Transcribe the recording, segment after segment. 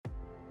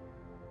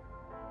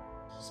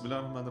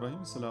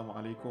Bismillahirrahmanirrahim.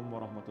 Assalamualaikum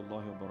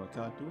warahmatullahi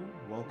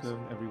wabarakatuh. Welcome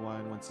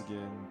everyone once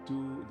again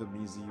to the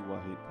Mizi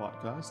Wahid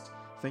podcast.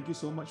 Thank you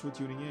so much for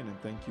tuning in and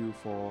thank you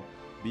for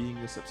being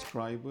a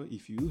subscriber.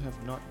 If you have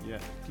not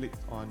yet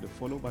clicked on the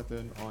follow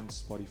button on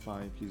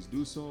Spotify, please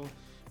do so.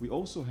 We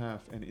also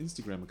have an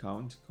Instagram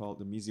account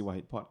called the Mizi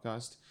Wahid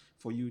podcast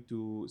for you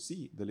to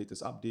see the latest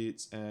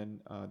updates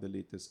and the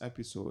latest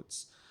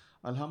episodes.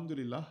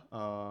 Alhamdulillah,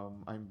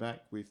 I'm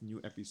back with new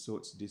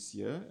episodes this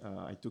year.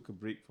 I took a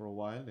break for a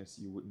while, as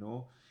you would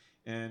know,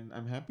 and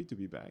I'm happy to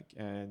be back.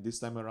 And this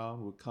time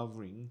around, we're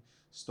covering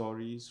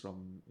stories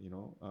from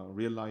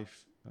real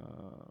life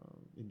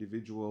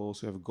individuals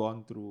who have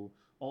gone through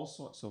all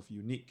sorts of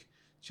unique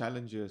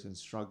challenges and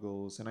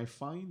struggles. And I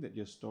find that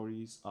your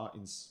stories are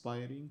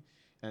inspiring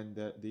and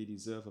that they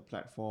deserve a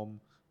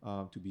platform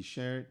to be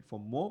shared for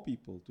more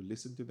people to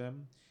listen to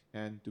them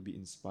and to be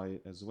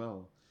inspired as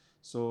well.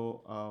 So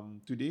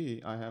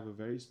today I have a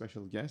very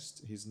special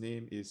guest. His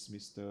name is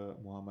Mr.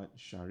 Muhammad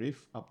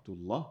Shariff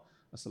Abdullah.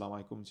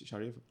 Assalamualaikum, Cik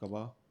Sharif. Apa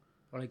khabar?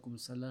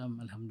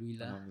 Waalaikumsalam.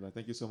 Alhamdulillah. Alhamdulillah.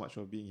 Thank you so much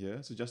for being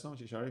here. So just now,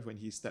 Cik Sharif, when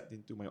he stepped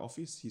into my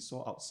office, he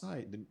saw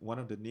outside one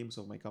of the names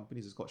of my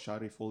companies is called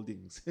Sharif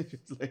Holdings.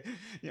 It's like,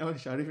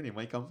 Sharif name,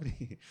 my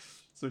company.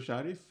 So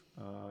Sharif,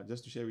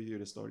 just to share with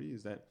you the story,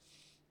 is that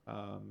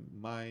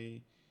my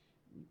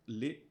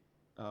late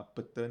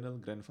paternal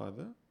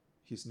grandfather,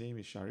 his name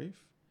is Sharif,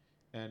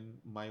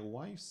 and my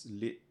wife's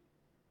late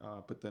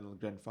paternal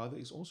grandfather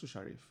is also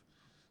Sharif.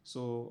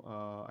 So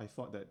I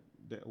thought that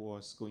that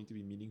was going to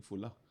be meaningful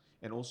lah.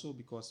 And also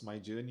because my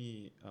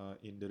journey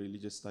in the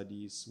religious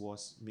studies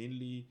was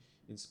mainly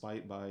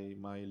inspired by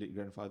my late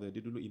grandfather. Dia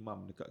dulu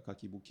imam dekat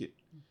kaki bukit.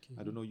 Okay.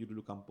 I don't know you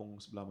dulu kampung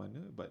sebelah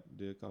mana, but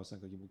the kawasan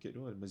kaki bukit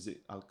tu,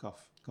 Masjid Al-Kaf,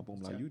 Kampung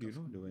Melayu, do you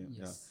know?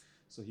 Yes. Yeah.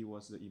 So he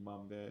was the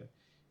imam there.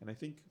 And I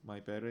think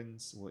my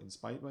parents were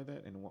inspired by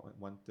that and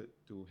wanted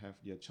to have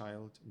their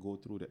child go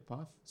through that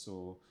path.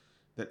 So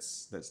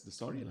that's the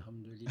story.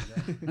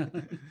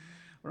 Alhamdulillah.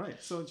 Right.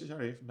 So Encik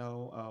Sharif,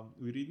 now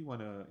we really want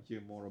to hear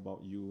more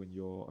about you and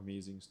your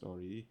amazing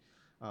story.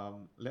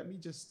 Let me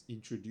just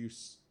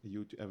introduce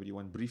you to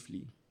everyone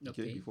briefly,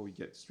 okay, Okay. before we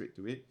get straight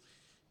to it.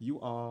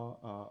 You are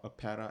a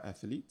para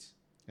athlete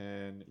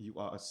and you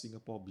are a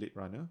Singapore Blade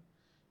Runner.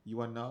 You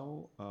are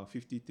now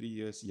 53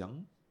 years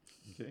young,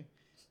 okay,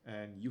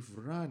 and you've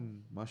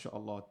run, Masya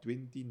Allah,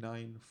 29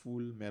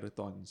 full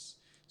marathons.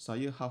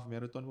 Saya half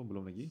marathon pun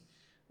belum lagi.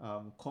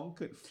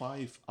 Conquered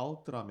 5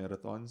 ultra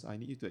marathons. I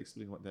need you to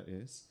explain what that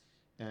is.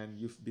 And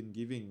you've been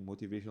giving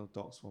motivational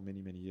talks for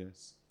many, many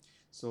years.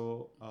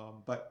 So,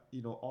 but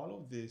all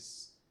of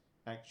this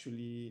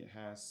actually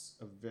has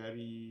a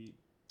very,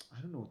 I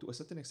don't know, to a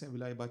certain extent,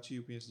 bila I baca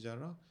you punya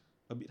sejarah,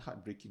 a bit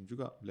heartbreaking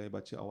juga bila I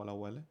baca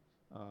awal-awal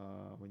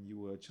when you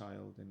were a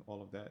child and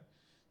all of that.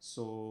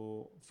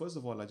 So, first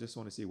of all, I just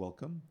want to say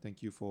welcome.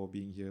 Thank you for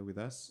being here with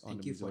us on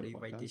Thank the you for Mizrahi the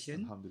podcast. invitation.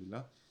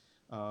 Alhamdulillah.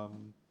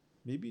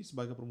 Maybe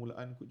sebagai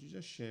permulaan, could you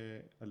just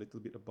share a little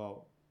bit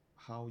about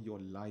how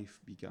your life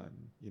began?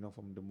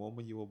 From the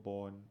moment you were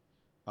born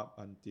up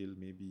until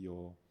maybe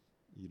your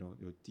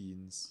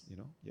teens.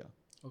 Yeah.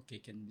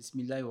 Okay, can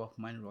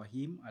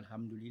Bismillahirrahmanirrahim.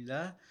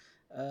 Alhamdulillah.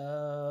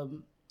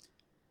 Um,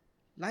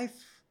 Life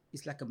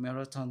is like a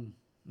marathon.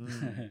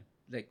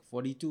 Like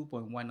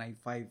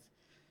 42.195.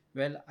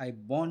 Well, I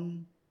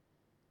born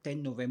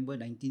 10 November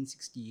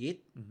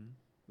 1968.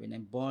 When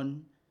I'm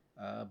born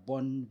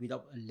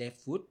without a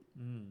left foot,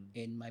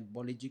 and my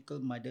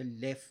biological mother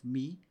left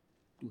me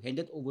to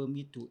hand it over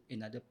me to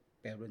another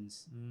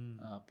parents.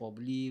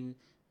 Probably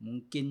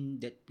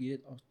mungkin that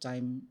period of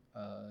time,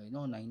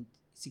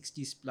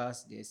 60s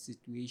plus, there's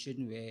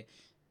situation where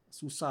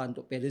susah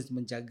untuk parents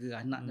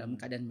menjaga anak dalam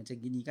keadaan macam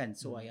gini kan.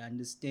 So I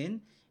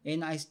understand,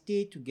 and I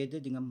stay together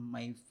dengan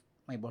my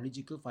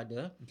biological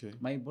father. Okay.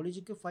 My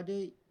biological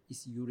father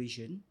is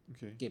Eurasian.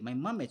 Okay. Okay, my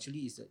mom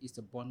actually is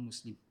a born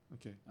Muslim.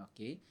 Okay.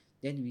 Okay.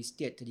 Then we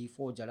stay at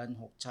 34 Jalan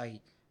Hock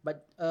Chai.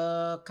 But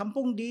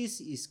kampung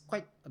days is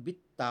quite a bit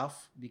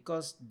tough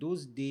because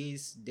those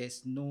days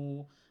there's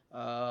no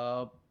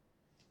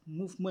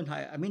movement.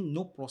 I mean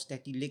no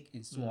prosthetic leg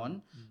and so on.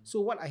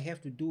 So what I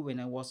have to do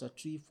when I was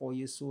 3-4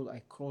 years old,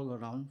 I crawl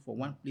around from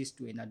one place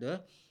to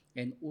another,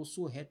 and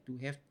also have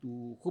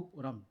to hoop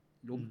around.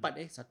 Lompat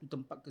satu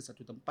tempat ke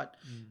satu tempat.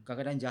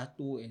 Kadang-kadang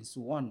jatuh and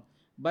so on.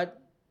 But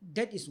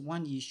that is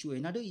one issue.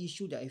 Another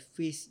issue that I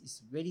face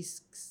is very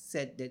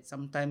sad that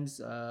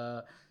sometimes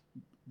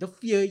the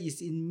fear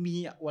is in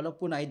me,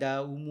 walaupun I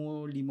dah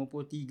umur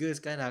 53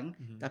 sekarang,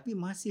 tapi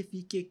masih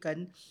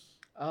fikirkan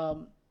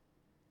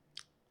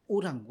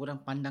orang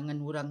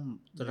pandangan orang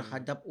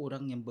terhadap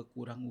orang yang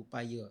berkurang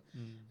upaya.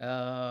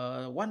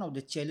 One of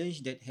the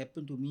challenge that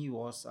happened to me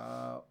was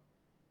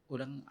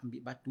orang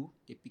ambil batu,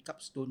 they pick up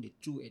stone, they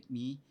threw at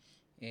me,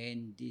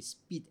 and they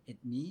spit at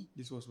me.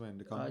 This was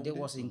when the kampung That days,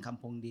 was in or?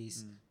 kampung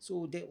days.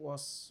 So that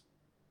was,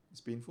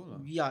 It's painful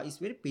lah. yeah, it's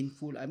very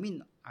painful. I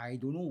mean, I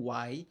don't know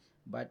why,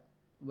 but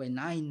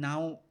when I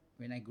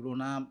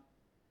grown up,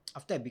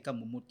 after I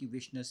become a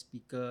motivational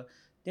speaker,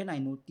 then I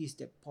noticed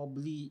that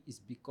probably it's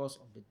because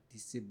of the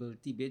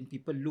disability. When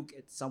people look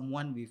at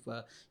someone with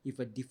a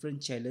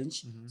different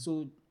challenge,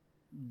 so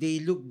they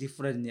look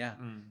different. Yeah.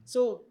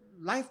 So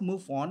life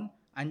moved on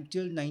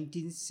until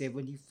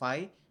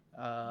 1975.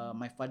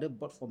 My father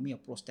bought for me a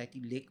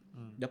prosthetic leg.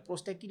 The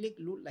prosthetic leg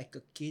looked like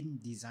a cane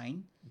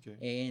design, Okay.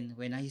 and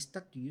when I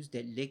start to use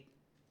that leg,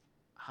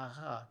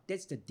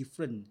 that's the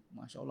difference,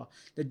 mashallah.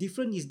 The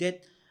difference is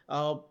that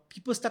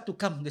people start to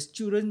come, the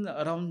children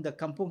around the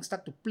kampung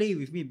start to play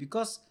with me,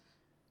 because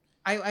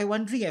I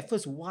wondering at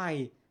first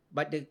why,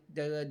 but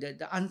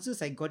the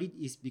answers I got it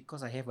is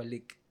because I have a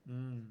leg.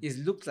 It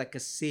looks like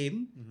a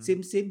same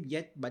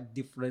yet but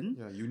different.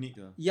 Yeah, unique.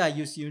 Yeah,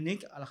 it's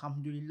unique.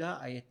 Alhamdulillah,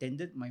 I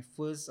attended my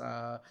first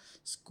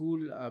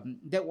school.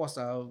 That was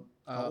How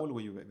old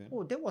were you back then?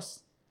 oh, that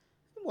was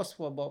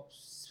for about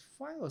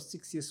 5 or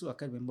 6 years old. I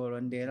can't remember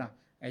around there lah.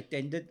 I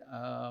attended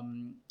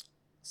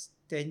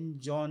St.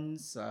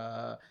 John's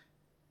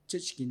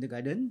Church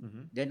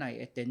Kindergarten. Then I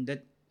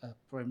attended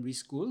primary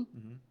school.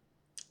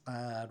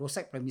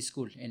 Rosyth Primary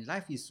School, and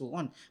life is so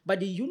on.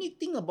 But the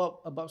unique thing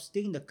about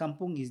staying in the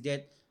kampung is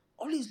that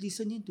always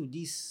listening to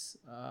this.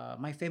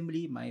 My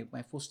family,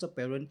 my foster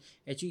parent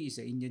actually is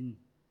an Indian,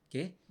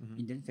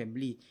 Indian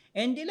family,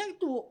 and they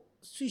like to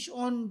switch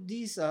on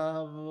this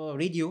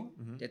radio.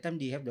 That time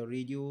they have the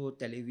radio,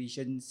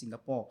 television,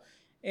 Singapore,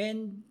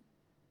 and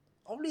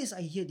always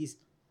I hear this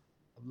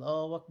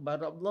Allahu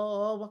Akbar,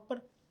 Allahu Akbar.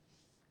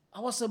 I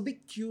was a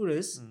bit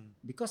curious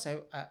because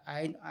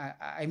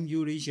I'm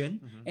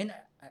Eurasian, and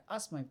I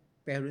asked my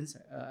parents,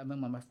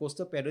 my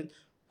foster parent,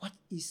 what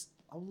is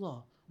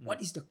Allah?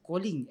 What is the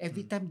calling?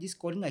 Every time this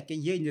calling, I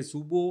can hear in the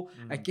subuh,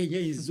 I can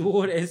hear in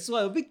Zohar, and so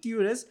I'm a bit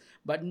curious,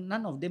 but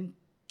none of them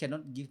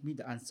cannot give me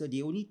the answer.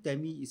 They only tell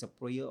me it's a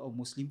prayer or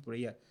Muslim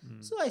prayer.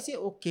 So I say,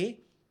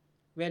 okay,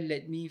 well,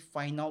 let me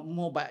find out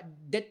more. But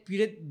that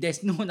period,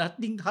 there's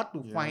nothing hard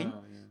to find.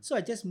 So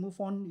I just move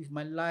on with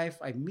my life.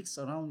 I mix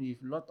around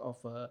with a lot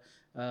of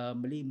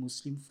Malay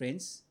Muslim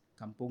friends,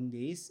 kampung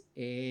days,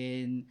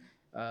 and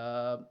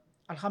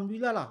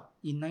Alhamdulillah lah.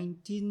 In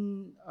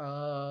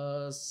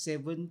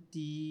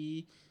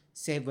 1977,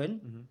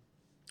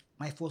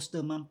 my foster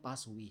mom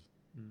passed away.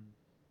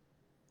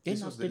 Then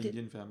this was the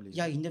Indian family.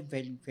 Yeah, Indian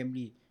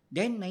family.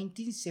 Then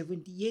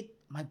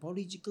 1978, my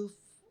biological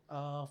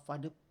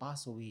father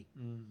passed away.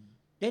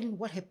 Then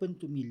what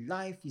happened to me?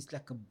 Life is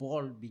like a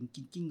ball being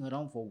kicking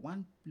around from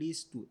one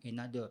place to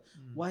another.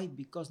 Why?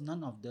 Because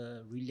none of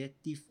the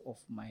relative of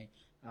my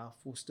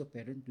foster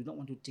parent do not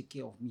want to take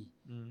care of me.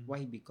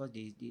 Why? Because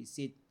they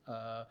said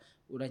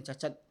orang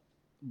cacat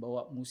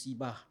bawa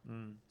musibah.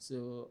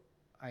 So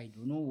I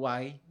don't know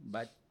why,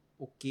 but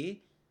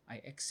okay, I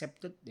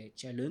accepted their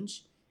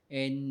challenge.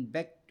 And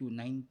back to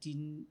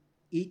 1980,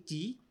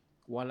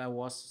 while I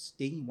was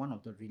staying in one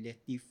of the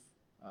relative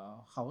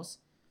house,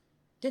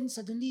 then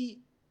suddenly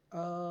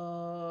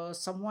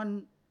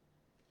someone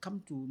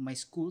come to my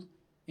school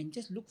and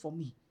just look for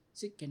me.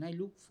 Said, can I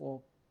look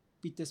for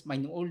Peter's?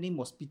 My old name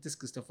was Peter's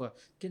Christopher.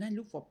 Can I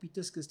look for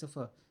Peter's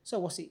Christopher? So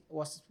I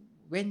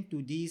went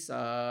to this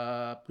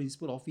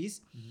principal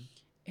office,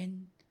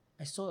 and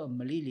I saw a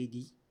Malay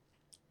lady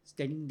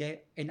standing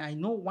there, and I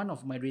know one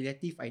of my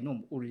relative. I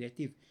know old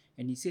relative,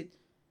 and he said,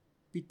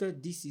 Peter,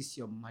 this is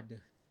your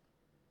mother.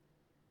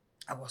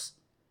 I was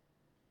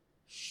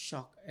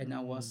shocked, and I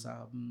was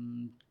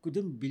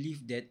couldn't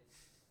believe that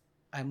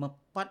I'm a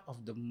part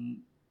of the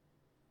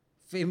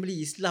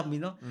family Islam.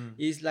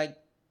 It's like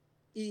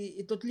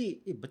it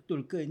totally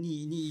betul ke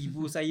ni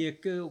ibu saya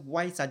ke,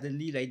 why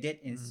suddenly like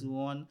that, and so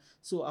on.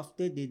 So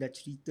after they dah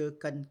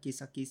ceritakan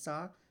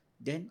kisah-kisah,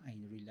 then I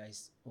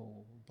realised,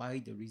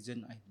 why the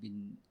reason I've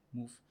been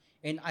moved.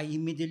 And I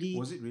immediately,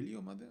 was it really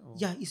your mother? Or?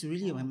 Yeah, it's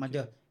really my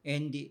mother.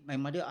 And my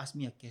mother asked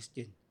me a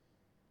question.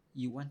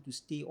 You want to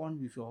stay on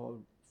with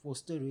your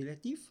foster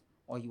relative,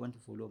 or you want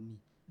to follow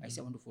me? I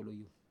said, I want to follow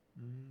you.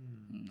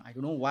 I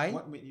don't know why.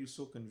 What made you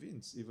so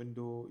convinced, even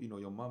though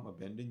your mom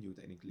abandoned you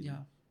technically?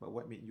 Yeah. But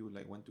what made you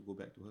want to go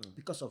back to her?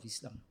 Because of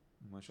Islam.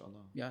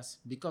 MashaAllah. Yes,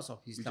 because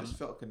of Islam. You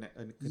just felt a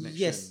connection.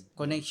 Yes,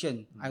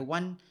 connection. I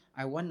want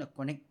to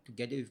connect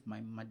together with my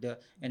mother,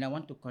 and I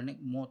want to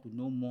connect more to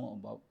know more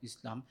about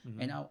Islam,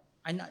 and I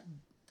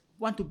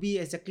want to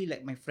be exactly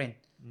like my friend.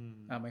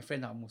 My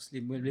friends are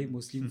Muslim, Malay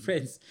Muslim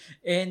friends,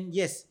 and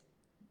yes,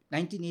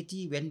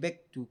 1980 went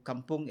back to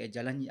kampung at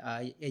Jalan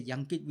at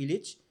Yangkit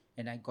village,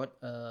 and I got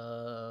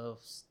a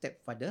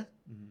stepfather.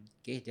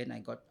 Okay, then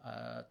I got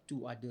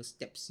 2 other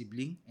step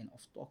sibling, and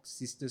of course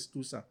sisters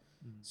too.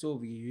 So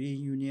we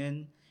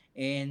reunion,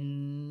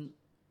 and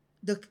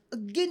the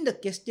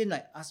question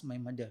I asked my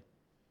mother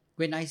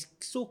when I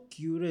so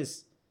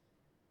curious,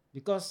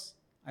 because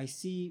I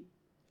see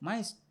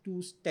my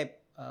 2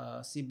 step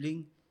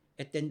sibling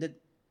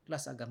attended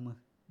kelas agama.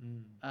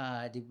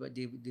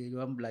 Dia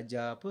orang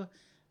belajar apa?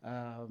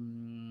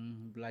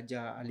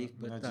 Belajar alif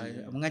beta,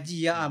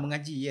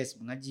 mengaji, yes,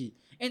 mengaji.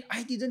 And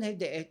I didn't have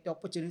the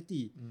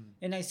opportunity,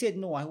 and I said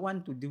no, I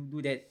want to do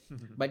that,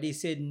 but they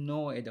said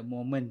no at the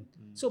moment.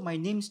 So my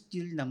name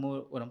still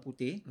nama orang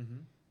putih.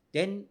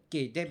 Then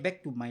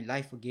back to my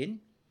life again.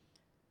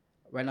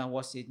 when I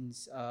was in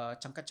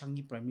Changkat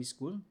Changi Primary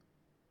School,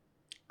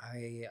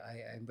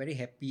 I'm very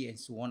happy and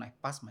so on. I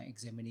passed my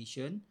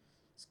examination.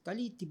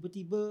 Sekali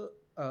tiba-tiba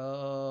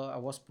I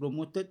was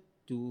promoted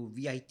to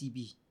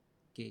VITB.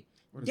 Okay.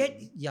 What does that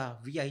mean?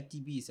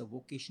 VITB is a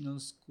vocational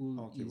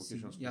school. Okay,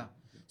 vocational school. Yeah.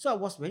 Okay. So I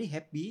was very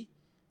happy,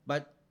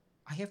 but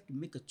I have to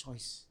make a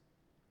choice.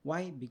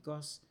 Why?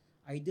 Because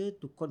either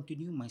to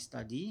continue my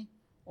study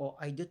or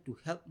either to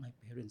help my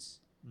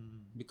parents.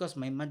 Because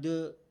my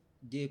mother,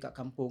 dia kat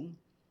kampung,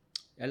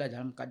 yalah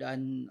dalam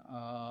keadaan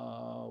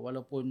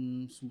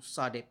walaupun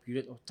susah that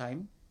period of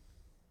time,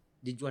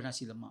 dia jual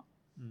nasi lemak.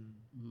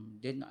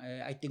 Then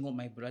I tengok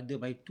my brother,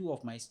 my two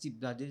of my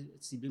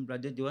sibling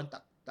brother, dia orang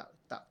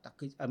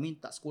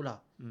tak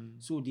sekolah.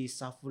 So they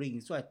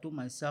suffering. So I told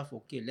myself,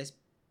 okay, let's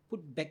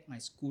put back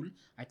my school.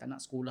 I tak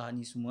nak sekolah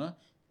ni semua.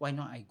 Why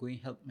not I go and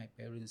help my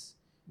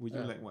parents? Were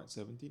you like what,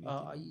 17,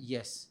 18?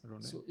 Yes.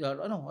 Around So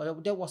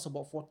that was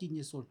about 14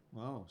 years old.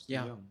 Wow,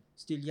 still young.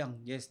 Still young.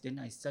 Yes.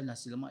 Then I sell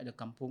nasi lemak at the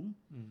kampung,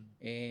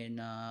 and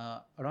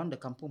around the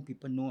kampung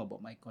people know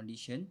about my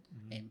condition,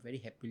 and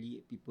very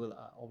happily people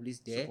are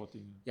always there.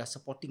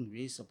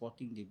 Really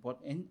supporting. They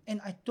bought, and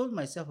I told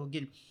myself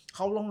again,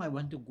 how long I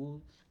want to go.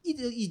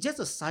 It's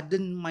just a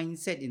sudden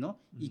mindset,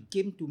 It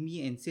came to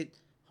me and said,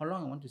 how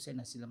long I want to sell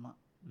nasi lemak.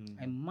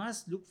 I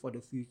must look for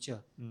the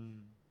future.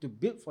 To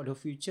build for the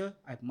future,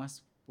 I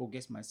must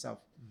progress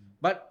myself.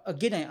 But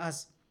again, I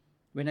ask,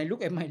 when I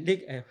look at my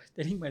leg, I was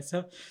telling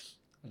myself,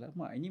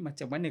 alamak, ini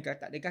macam mana,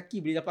 tak ada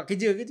kaki boleh dapat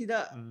kerja ke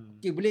tidak?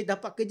 Okay, boleh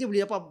dapat kerja,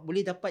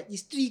 boleh dapat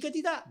isteri ke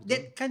tidak?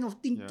 That kind of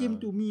thing came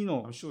to me,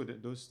 I'm sure that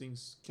those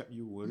things kept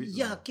you worried.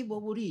 Keep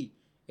worried.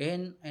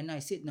 And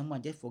I said, no,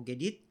 just forget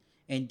it.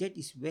 And that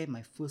is where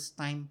my first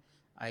time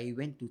I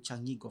went to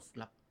Changi Golf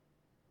Club.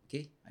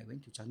 Okay, I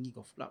went to Changi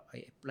Golf Club.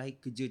 I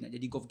apply kerja nak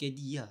jadi golf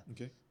caddy lah.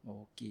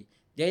 Okay.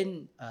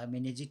 Then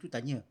manager tu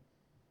tanya,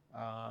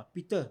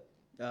 Peter,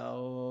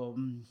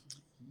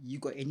 you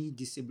got any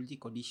disability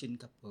condition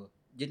ke apa?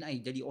 Then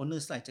I jadi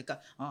honest lah,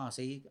 cakap,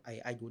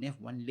 I don't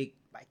have one leg,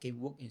 but I can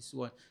work and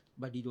so on.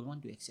 But they don't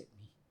want to accept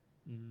me.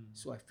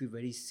 So I feel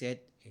very sad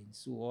and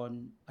so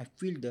on.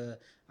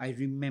 I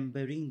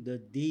remembering the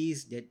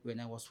days that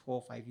when I was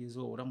 4, 5 years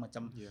old, orang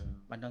macam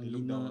pandang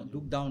hina,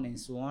 look down and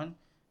so on.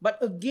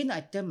 But again,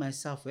 I tell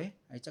myself,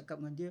 I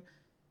cakap dengan dia,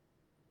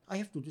 I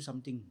have to do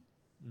something.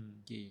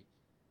 Okay.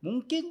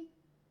 Mungkin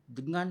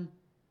dengan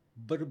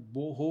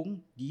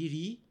berbohong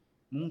diri,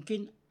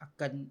 mungkin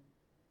akan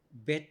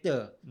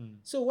better.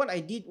 So what I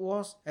did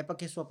was, I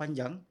pakai seluar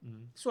panjang.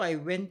 So I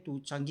went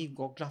to Changi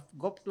Golf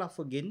Club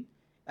again.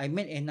 I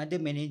met another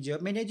manager.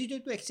 Manager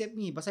dia tu accept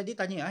me. Pasal dia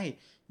tanya,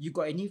 you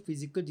got any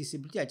physical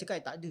disability? I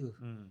cakap, tak ada.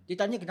 Dia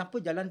tanya kenapa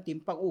jalan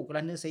tempak.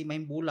 Kerana saya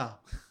main bola.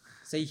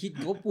 Saya hit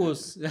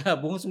goalpost.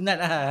 Bohong sunat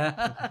lah.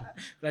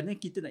 Kerana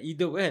kita nak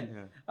hidup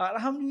kan.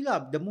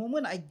 Alhamdulillah, the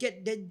moment I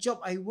get that job,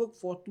 I work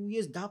for 2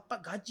 years,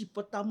 dapat gaji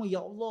pertama.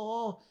 Ya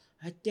Allah,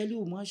 I tell you,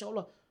 Masya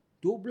Allah,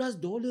 $12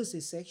 a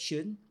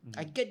section.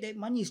 I get that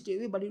money straight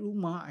away, balik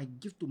rumah, I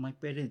give to my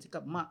parents.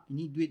 Cakap, mak,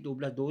 ini duit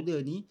 $12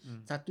 ni,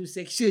 satu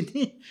section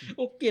ni.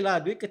 Okay lah,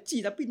 duit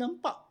kecil tapi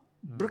nampak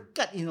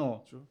berkat,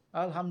 True.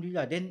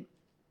 Alhamdulillah. Then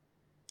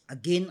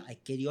again,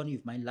 I carry on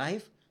with my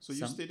life. So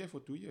you stayed there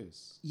for 2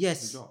 years?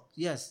 Yes. The job?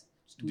 Yes.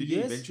 2 Did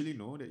years. they eventually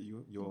know that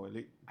your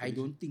leg? I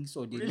don't think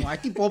so. They know. I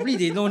think probably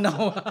they know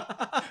now.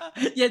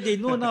 Yeah, they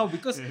know now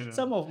because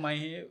some of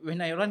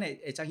when I run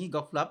at Changi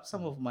Golf Club,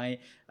 some of my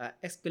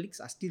ex-colleagues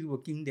are still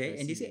working there,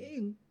 and they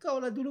say, kau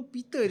lah dulu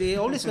Peter. They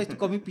always like to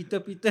call me Peter.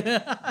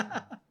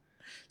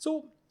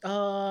 So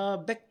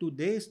back to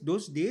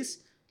those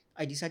days,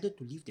 I decided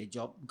to leave that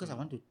job because I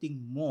want to think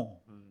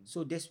more.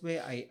 So that's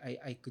where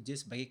I kerja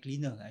sebagai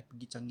cleaner. I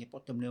pergi Changi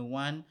Airport Terminal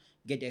 1,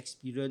 get the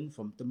experience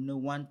from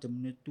Terminal 1,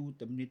 Terminal 2,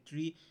 Terminal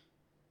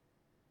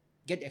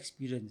 3, get the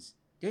experience.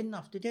 Then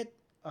after that,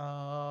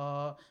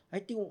 I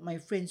tengok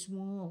my friends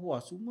semua,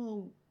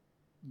 semua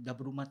dah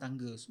berumah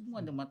tangga,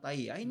 semua ada mata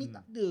air. I ni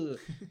tak ada.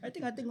 I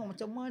tengok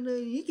macam mana,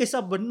 ni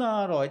kisah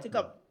benar. I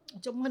cakap,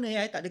 macam mana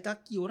I tak ada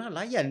kaki, orang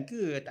layan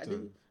ke? Tak ada.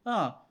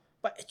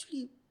 But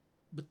actually,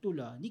 betul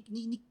lah. Ni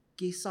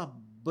kisah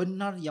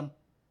benar yang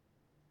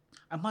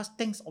I must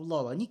thanks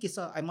Allah lah. Ni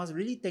kisah I must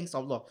really thanks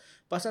Allah.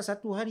 Pasal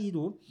satu hari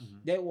tu,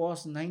 that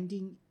was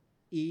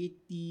 1989,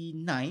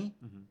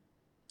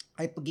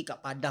 I pergi kat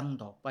Padang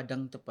tau.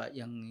 Padang tempat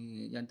yang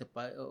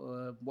tempat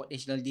buat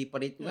National Day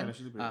Parade tu kan.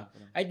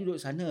 I duduk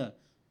sana.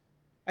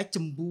 I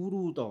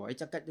cemburu tau. I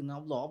cakap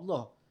dengan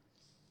Allah,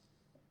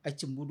 I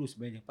cemburu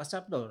sebenarnya.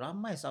 Pasal apa tau?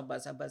 Ramai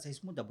sahabat-sahabat saya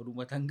semua dah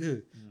berumah tangga.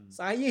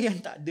 Saya yang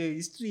tak ada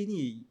isteri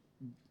ni.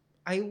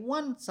 I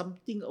want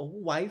something, a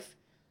wife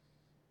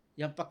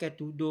yang pakai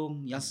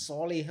tudung, yang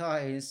soleha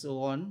and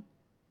so on.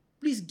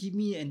 Please give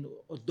me a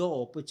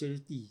door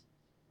opportunity.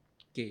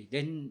 Okay,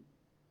 then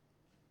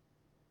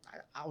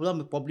Allah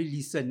will probably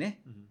listen.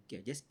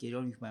 Okay, just carry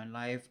on with my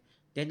life.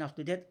 Then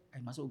after that, I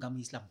masuk agama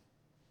Islam.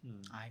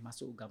 I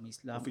masuk agama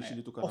Islam.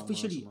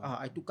 Officially,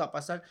 I tukar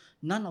pasal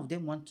none of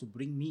them want to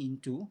bring me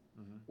into.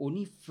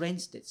 Only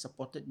friends that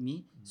supported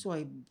me. So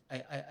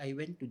I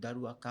went to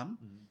Darul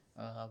Akam.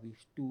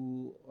 with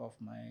two of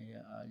my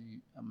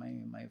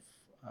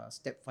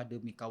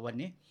stepfather mi kawan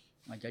ni,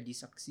 jadi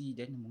saksi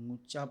dan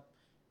mengucap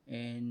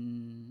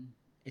and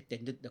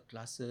attended the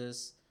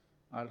classes.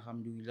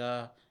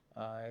 Alhamdulillah,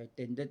 I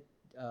attended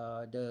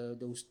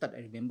the ustaz.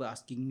 I remember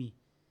asking me,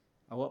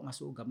 awak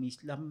masuk agama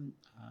Islam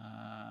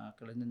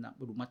kerana nak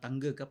berumah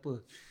tangga ke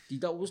apa?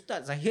 Tidak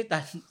ustaz,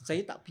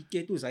 saya tak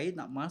fikir tu. Saya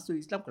nak masuk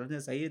Islam kerana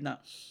saya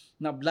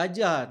nak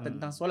belajar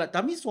tentang solat.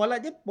 Tapi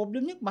solat dia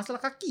problemnya masalah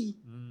kaki.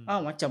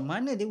 Macam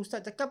mana dia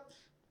ustaz cakap,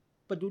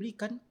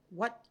 pedulikan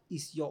what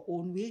is your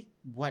own way,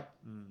 buat.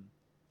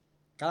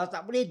 Kalau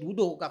tak boleh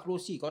duduk kat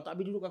kerusi, kalau tak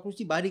boleh duduk kat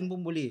kerusi baring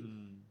pun boleh.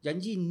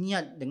 Janji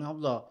niat dengan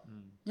Allah.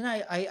 Then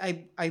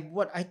I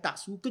buat, I tak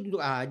suka duduk.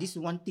 This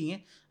is one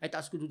thing. I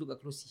tak suka duduk kat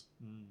kerusi.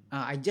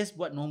 I just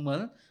buat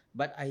normal,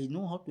 but I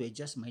know how to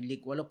adjust my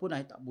leg. Walaupun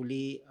I tak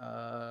boleh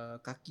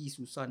kaki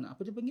susah nak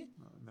apa dia panggil?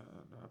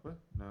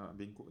 Nak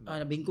bengkok.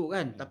 Nak bengkok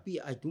kan.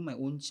 Tapi I do my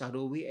own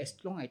shadow way as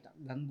long I tak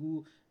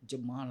ganggu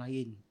jemaah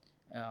lain.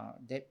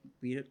 That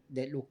period,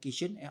 that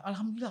location,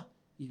 alhamdulillah,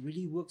 it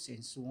really works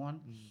and so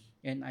on.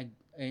 And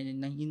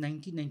in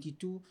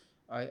 1992,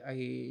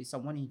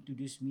 someone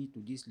introduced me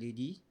to this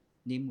lady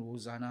named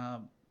Rozana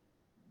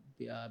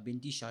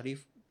binti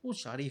Shariff.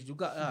 Shariff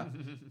juga lah.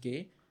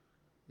 Okay.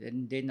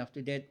 And then after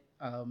that,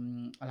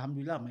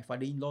 alhamdulillah, my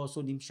father-in-law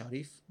also named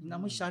Shariff.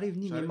 Nama Shariff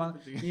ni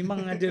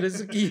memang ada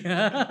rezeki.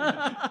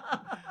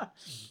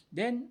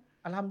 Then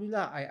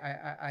alhamdulillah,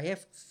 I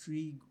have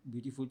 3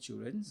 beautiful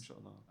children.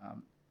 Inshallah.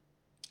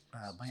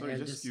 Sorry,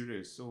 just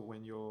curious. So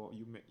when you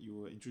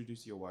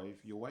introduced your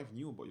wife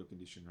knew about your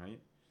condition, right?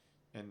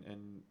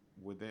 And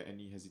were there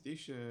any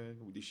hesitation?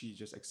 Did she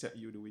just accept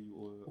you the way you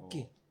were?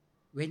 Okay.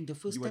 When the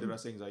first you time, ada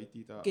rasa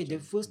anxiety tak? Okay, the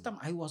first time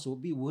I was a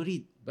bit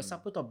worried.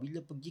 Pasal apa tau,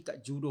 bila pergi kat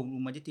Jurong,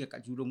 rumah dia tinggal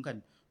kat Jurong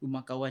kan,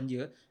 rumah kawan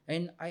dia,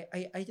 and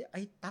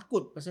I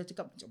takut pasal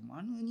cakap macam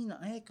mana ni nak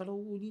kalau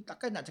ni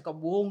takkan nak cakap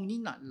bohong ni,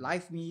 nak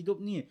live ni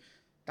hidup ni.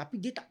 Tapi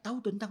dia tak tahu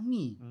tentang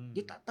ni.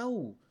 Dia tak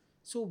tahu.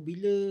 So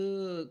bila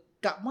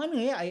kat mana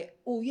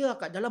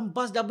kat dalam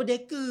bus double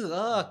decker.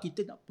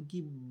 Kita nak pergi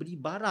beli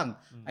barang.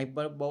 I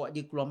bawa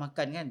dia keluar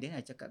makan kan. Then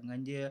I cakap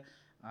dengan dia,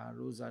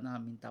 Rozana,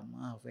 minta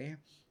maaf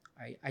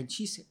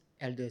she's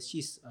elder.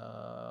 She's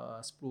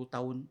 10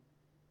 tahun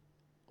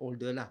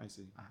older lah. I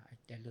see. I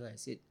tell her, I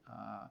said,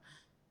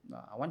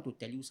 I want to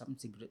tell you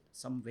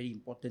some very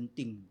important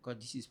thing because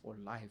this is for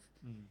life.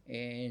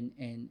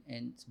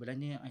 And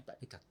sebenarnya I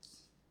tak ada kaki.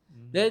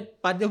 Dan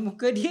pada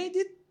muka dia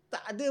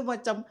tak ada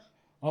macam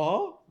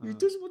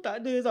itu semua tak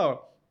ada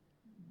tau.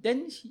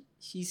 Then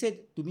she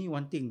said to me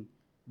one thing,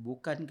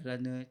 bukan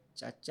kerana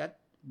cacat,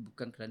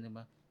 bukan kerana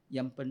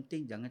yang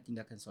penting jangan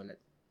tinggalkan solat.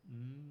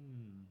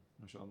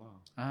 Masya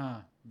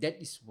Allah.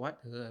 That is what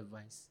her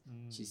advice.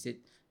 She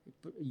said,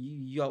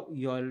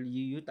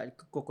 you tak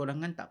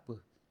kekurangan tak apa.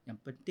 Yang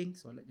penting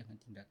solat jangan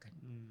tinggalkan.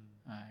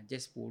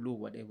 Just follow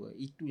whatever.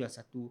 Itu yang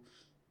satu.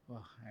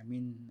 I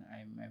mean,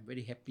 I'm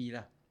very happy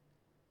lah.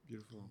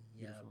 Beautiful.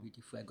 Yeah,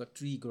 beautiful. I got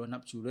 3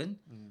 grown-up children.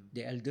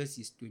 The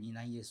eldest is 29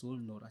 years old,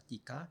 Nur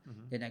Atika.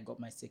 Then I got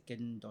my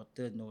second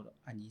daughter, Nur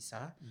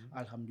Anisa.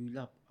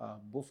 Alhamdulillah,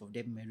 both of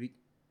them married.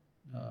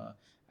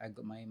 I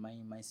got my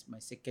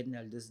second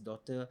eldest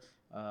daughter.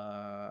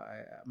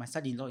 My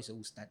son-in-law is a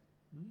ustad.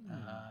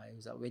 I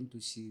went to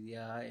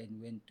Syria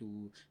and went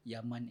to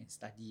Yaman and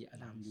study.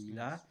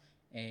 Alhamdulillah.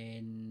 Nice.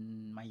 And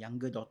my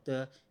younger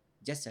daughter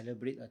just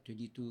celebrate a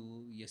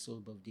 22 years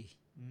old birthday.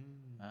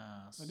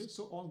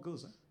 So all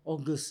girls, All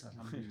girls,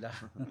 alhamdulillah.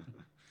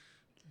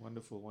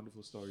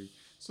 Wonderful story.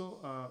 So,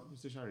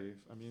 Mr.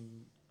 Shariff, I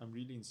mean, I'm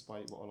really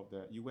inspired by all of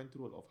that. You went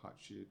through a lot of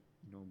hardship,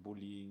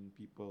 bullying,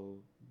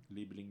 people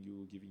labeling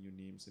you, giving you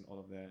names and all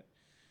of that.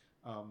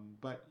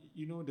 But,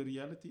 the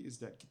reality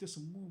is that kita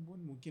semua pun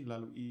mungkin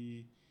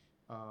lalui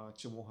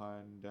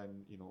cemohan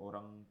dan,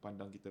 orang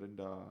pandang kita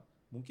rendah.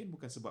 Mungkin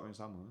bukan sebab yang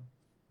sama,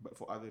 but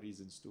for other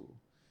reasons too.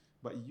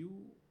 But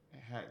you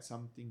had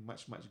something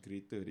much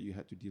greater that you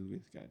had to deal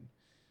with, kan?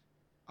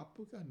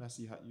 Apakah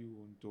nasihat you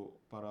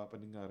untuk para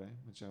pendengar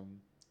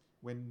macam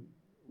when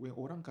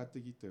orang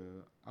kata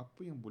kita,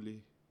 apa yang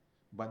boleh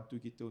bantu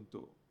kita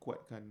untuk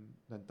kuatkan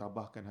dan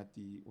tabahkan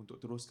hati untuk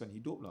teruskan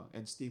hidup lah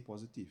and stay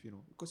positive,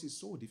 because it's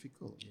so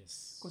difficult.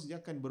 Yes. Because dia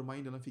akan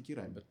bermain dalam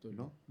fikiran. Betul.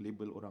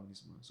 Label orang ni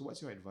semua. So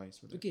what's your advice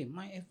for that? Okay,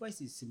 my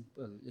advice is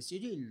simple.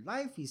 Actually,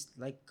 life is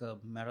like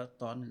a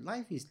marathon.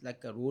 Life is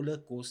like a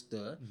roller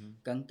coaster.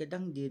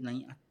 Kadang-kadang dia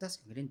naik atas,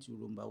 kadang-kadang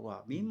turun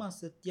bawah. Memang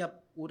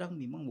setiap orang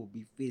memang will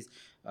be face.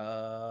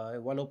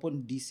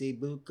 Walaupun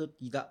disabled ke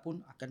tidak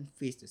pun akan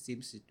face the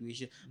same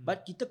situation.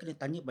 But kita kena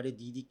tanya pada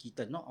diri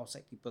kita, not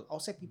outside people.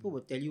 Outside people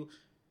will tell you,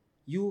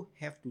 you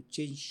have to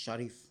change,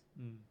 Shariff.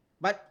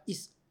 But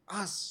it's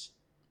us.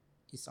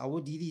 It's our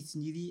diri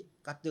sendiri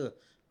kata.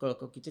 Kalau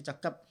kita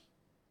cakap,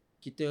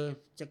 kita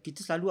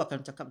selalu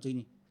akan cakap macam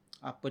ni.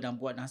 Apa nak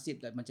buat,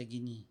 nasib tak macam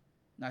gini.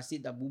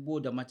 nasi dah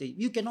bubur dah macam.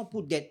 You cannot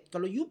put that.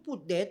 Kalau you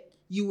put that,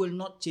 you will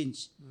not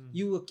change.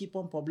 You will keep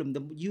on problem.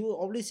 You will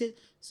always say,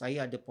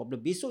 saya ada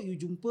problem. Besok you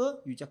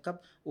jumpa, you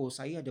cakap, oh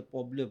saya ada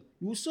problem.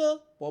 Lusa,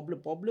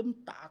 problem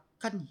tak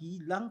akan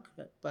hilang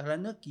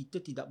kerana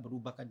kita tidak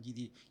berubahkan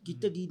diri.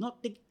 Kita did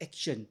not take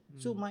action.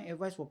 So my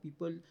advice for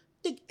people,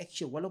 take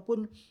action.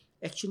 Walaupun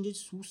action dia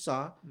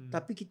susah,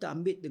 tapi kita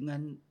ambil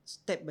dengan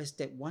step by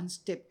step, one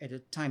step at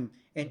a time.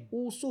 And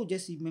also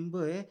just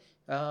remember,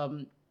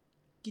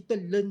 kita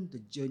learn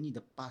the journey,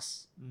 the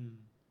past.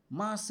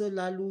 Masa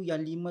lalu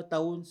yang 5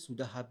 tahun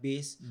sudah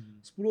habis,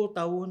 10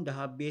 tahun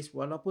dah habis,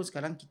 walaupun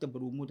sekarang kita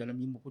berumur dalam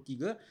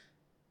 53,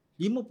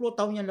 50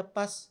 tahun yang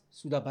lepas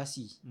sudah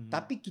basi.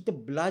 Tapi kita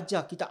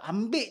belajar, kita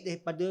ambil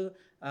daripada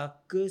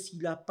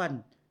kesilapan,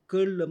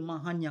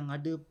 kelemahan yang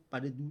ada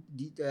pada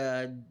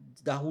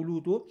dahulu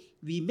tu,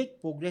 we make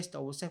progress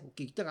to ourselves.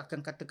 Okay, kita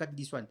akan katakan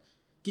this one.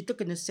 Kita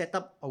kena set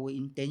up our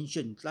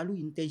intention. Selalu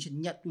intention,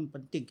 niat tu yang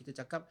penting.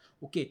 Kita cakap,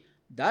 okay,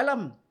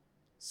 dalam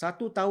 1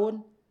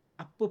 tahun,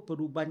 apa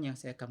perubahan yang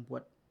saya akan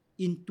buat?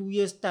 In 2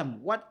 years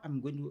time, what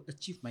I'm going to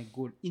achieve my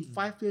goal? In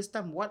 5 years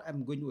time, what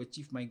I'm going to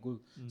achieve my goal?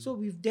 So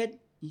with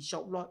that,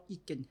 insyaAllah,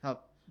 it can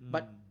help.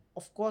 But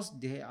of course,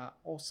 there are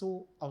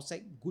also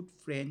outside good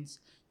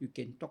friends. You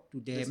can talk to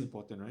them. That's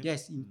important, right?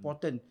 Yes,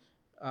 important.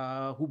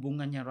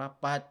 Hubungan yang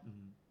rapat.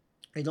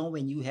 You know,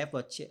 when you have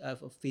a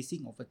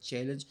facing of a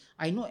challenge,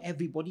 I know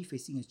everybody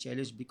facing a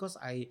challenge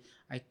because I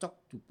talk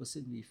to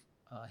person with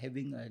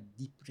having a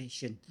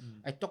depression.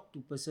 I talk to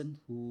person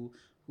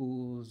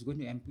who's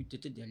going to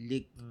amputate their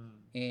leg,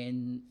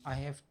 and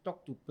I have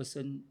talked to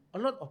a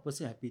lot of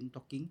person have been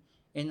talking,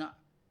 and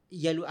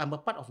I'm a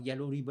part of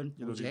Yellow Ribbon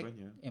Project,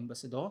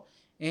 ambassador,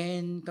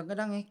 and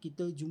kadang-kadang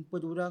kita jumpa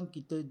diorang,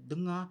 kita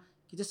dengar,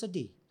 kita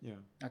sedih.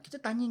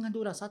 Kita tanya dengan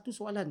diorang satu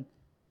soalan,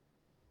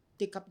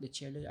 take up the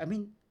challenge. I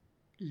mean,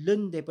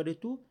 learn daripada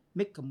tu,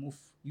 make a move.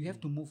 You have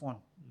to move on.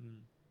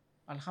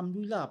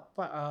 Alhamdulillah,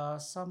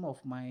 some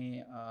of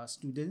my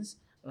students,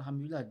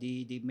 Alhamdulillah,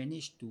 they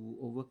managed to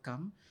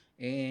overcome,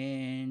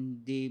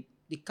 and they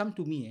come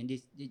to me and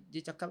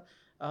they cakap,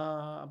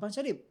 Abang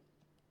Shariff,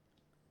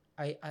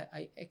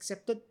 I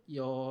accepted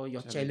your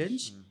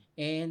challenge,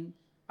 and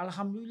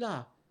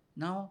Alhamdulillah,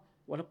 now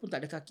walaupun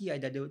tak ada kaki, I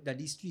dah ada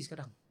isteri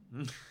sekarang.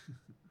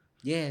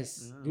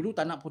 Yes, dulu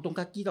tak nak potong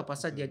kaki tau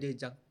pasal dia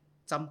ada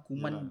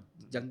kuman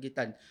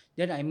jangkitan.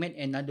 Then I met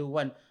another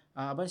one,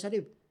 Abang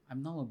Shariff, I'm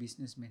now a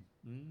businessman.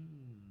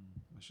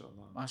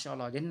 Masya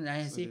Allah. Then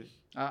I say,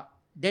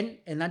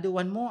 then another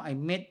one more I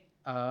met,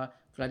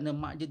 kerana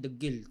mak dia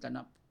degil, tak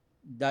nak,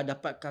 dah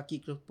dapat kaki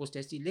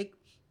prosthetic leg,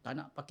 tak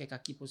nak pakai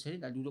kaki prosthetic,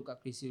 dah duduk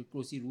kat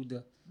kerusi roda.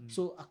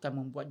 So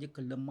akan membuat dia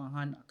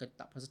kelemahan, akan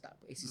tak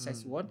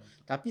exercise one.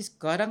 Tapi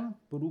sekarang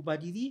berubah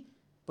diri,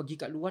 pergi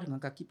kat luar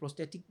dengan kaki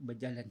prosthetic,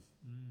 berjalan.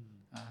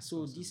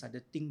 So these are the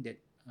thing that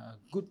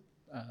good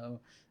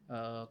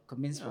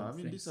comments from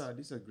friends.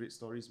 These are great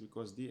stories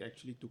because they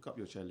actually took up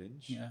your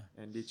challenge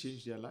and they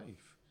changed their life.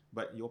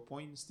 But your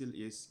point still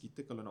is,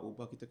 kita kalau nak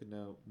ubah, kita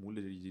kena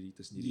mula dari diri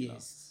kita sendiri lah.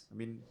 I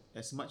mean,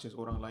 as much as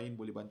orang lain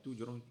boleh bantu,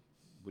 diorang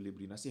boleh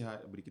beri nasihat,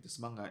 beri kita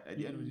semangat, at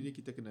the end of the day,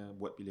 kita kena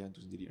buat pilihan tu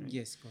sendiri, right?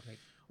 Yes,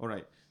 correct.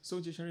 Alright, so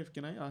Shariff,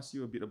 can I ask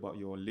you a bit about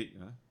your leg?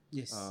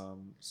 Yes.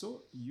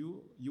 So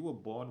you were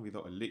born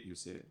without a leg, you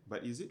said,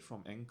 but is it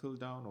from ankle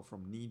down or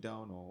from knee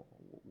down, or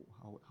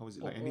how is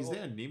it like? And is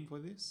there a name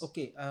for this?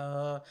 Okay,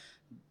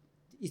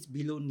 it's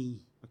below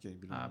knee. Okay,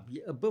 below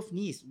knee. Above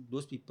knee is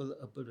those people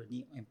above the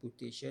knee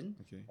amputation,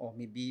 okay, or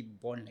maybe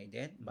born like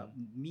that. But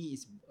me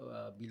is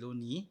below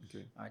knee.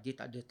 Okay. Dia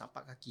tak ada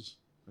tapak kaki.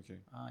 Okay.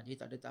 Dia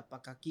tak ada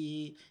tapak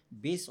kaki.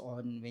 Based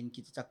on when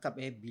kita cakap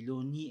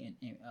below knee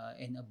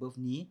and above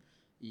knee,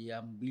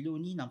 yang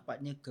below ni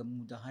nampaknya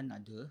kemudahan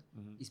ada.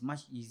 It's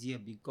much easier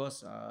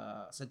because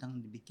senang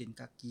dibikin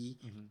kaki,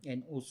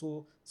 and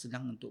also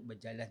senang untuk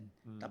berjalan.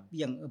 Tapi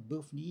yang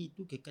above ni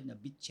itu kan a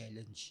big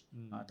challenge.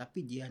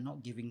 Tapi dia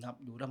not giving up.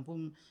 Diorang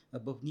pun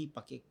above ni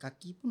pakai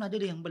kaki pun ada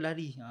yang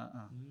berlari.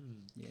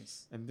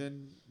 Yes. And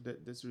then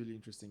that's really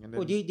interesting. And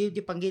then,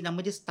 dia panggil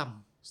nama dia stump.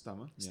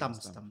 Stump.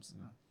 Stump.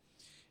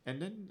 And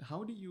then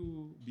how did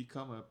you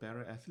become a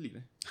para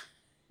athlete?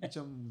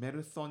 Macam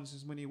marathons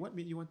semua ni, what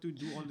made you want to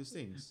do all these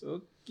things?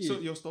 Okay. So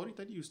your story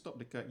tadi, you stopped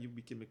dekat, you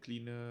became a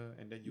cleaner,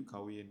 and then you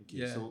kahwin.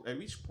 Okay. Yeah. So at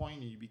which point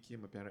you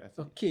became a para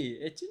athlete? Okay,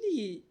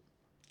 actually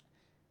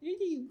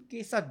ini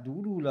kisah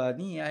dululah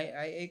ni.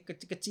 I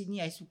kecil-kecil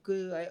ni I suka,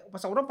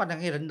 pasal orang pandang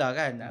I rendah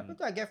kan. Apa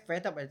tu I get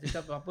fed up. I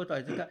cakap apa tu,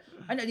 I cakap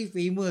I nak jadi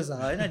famous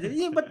lah. I nak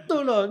jadi,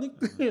 betul lah ni.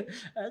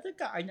 I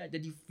cakap I nak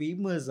jadi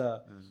famous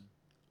lah.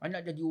 I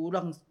nak jadi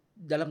orang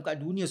dalam kat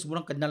dunia semua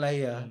orang kenal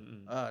saya.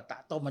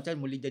 Tak tahu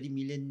macam boleh jadi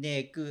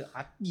millionaire ke,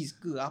 artis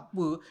ke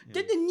apa.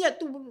 Jadi niat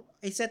tu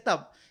I set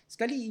up.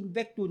 Sekali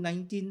back to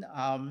in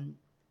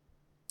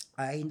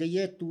the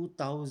year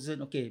 2000,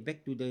 okay,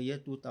 back to the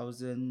year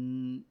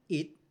 2008,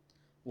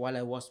 while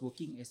I was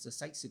working as a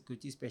site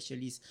security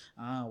specialist,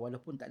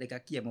 walaupun tak ada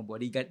kaki, I'm a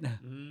bodyguard.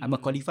 I'm a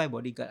qualified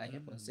bodyguard. I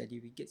have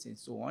certificates and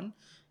so on.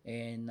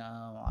 And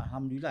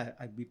Alhamdulillah,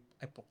 I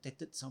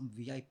protected some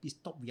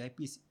VIPs, top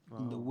VIPs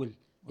in the world.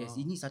 Yes,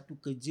 Wow. ini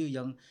satu kerja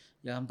yang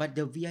but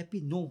the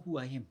VIP know who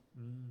I am.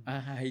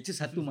 Itu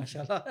satu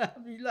masalah.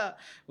 Alhamdulillah.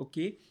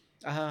 Okay.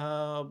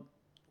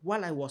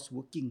 While I was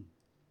working,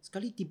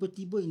 sekali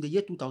tiba-tiba in the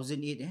year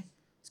 2008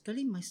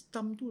 sekali my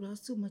stump tu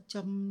rasa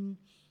macam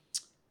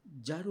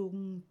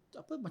jarum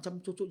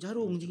macam cocok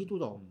jarum macam gitu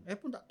tau. I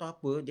pun tak tahu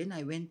apa. Then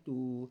I went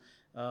to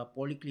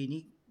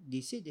polyclinic.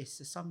 They said there's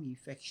some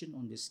infection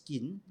on the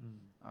skin.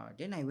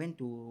 Then I went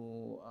to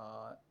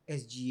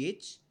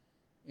SGH,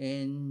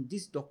 and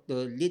this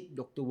doctor, late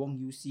Dr. Wong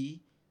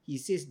UC, he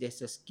says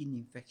there's a skin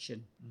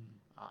infection.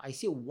 I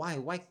say why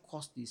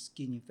cause this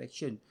skin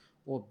infection?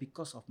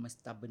 Because of my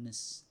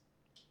stubbornness.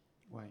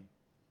 Why?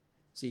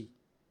 See,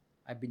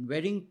 I've been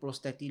wearing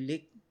prosthetic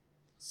leg.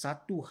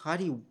 Satu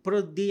hari per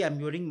day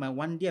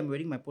one day I'm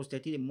wearing my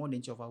prosthetic leg more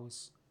than 12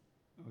 hours.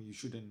 Oh, you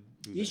shouldn't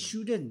do You that.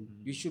 shouldn't.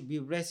 You should be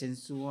rest and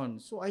so on.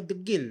 So I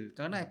degil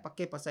kerana I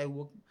pakai pasal I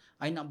work.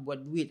 I nak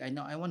buat duit. I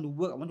want to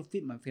work. I want to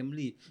feed my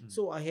family.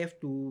 So I have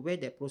to wear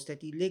that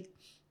prosthetic leg.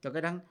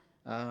 Kadang-kadang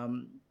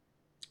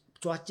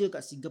cuaca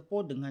kat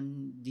Singapore dengan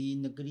di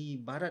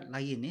negeri barat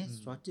lain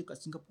cuaca kat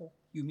Singapore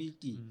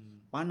humidity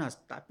panas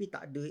tapi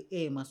tak ada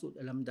air masuk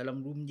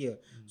dalam room dia.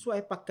 So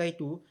I pakai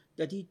tu,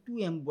 jadi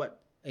tu yang buat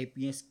I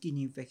punya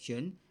skin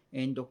infection,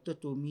 and doctor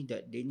told me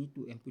that they need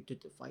to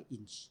amputate 5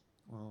 inch.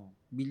 Wow.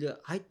 Bila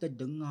I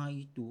terdengar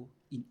itu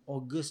in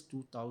August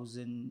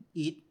 2008,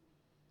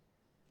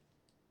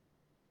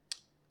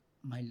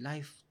 my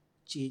life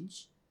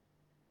changed.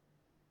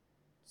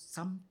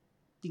 Some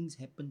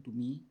things happened to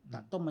me.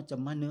 Tak tahu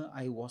macam mana,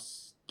 I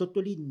was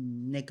totally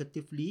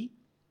negatively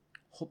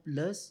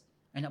hopeless.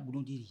 I nak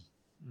bunuh diri.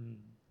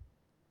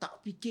 Tak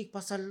fikir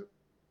pasal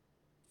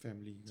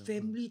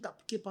family,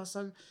 tak fikir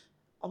pasal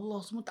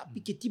Allah, semua tak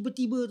fikir.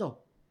 Tiba-tiba tau.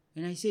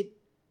 And I said,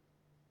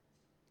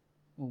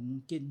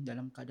 mungkin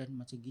dalam keadaan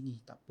macam gini,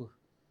 tak apa.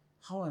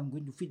 How I'm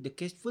going to feed the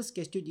first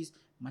question is,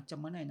 macam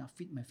mana I nak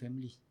feed my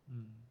family?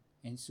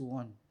 And so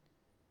on.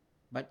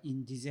 But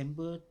in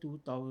December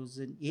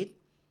 2008,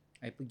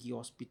 I pergi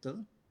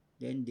hospital.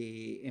 Then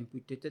they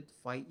amputated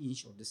 5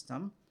 inch of the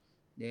stump.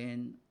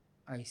 Then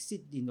I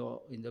sit in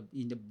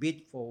the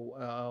bed for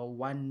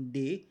 1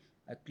 day.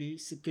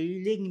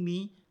 Sekeliling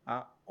me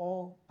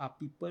all are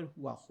people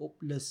who are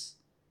hopeless.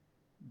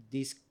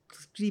 They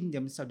scream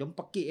themselves. Dia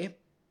pakik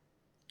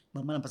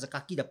malam pasal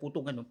kaki dah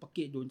potong kan, dia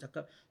pakik, dia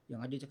cakap, yang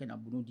ada cakap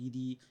nak bunuh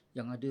diri,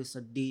 yang ada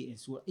sedih, and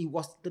so it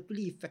was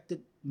totally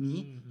affected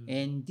me.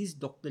 And this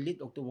late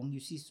Dr. Wong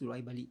Yusi suruh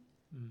I balik.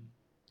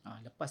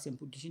 Lepas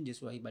amputation dia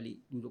suruh I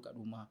balik duduk kat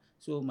rumah.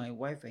 So my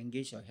wife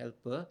engaged a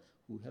helper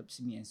who helps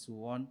me and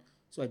so on.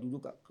 So I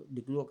duduk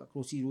kat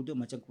kerusi roda,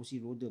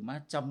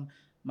 macam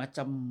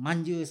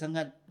manja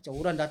sangat, macam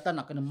orang datang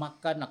nak kena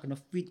makan, nak kena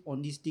feed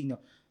on this thing.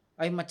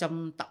 I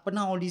macam tak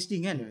pernah all this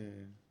thing kan.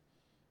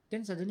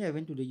 Then suddenly I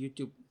went to the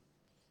YouTube.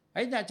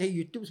 I nak cari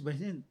YouTube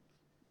sebenarnya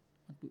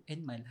to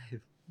end my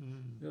life.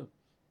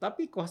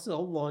 Tapi kuasa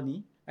Allah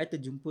ni, I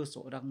terjumpa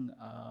seorang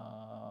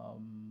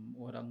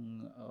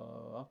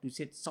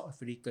South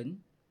African.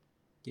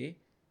 Okay,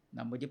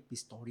 nama dia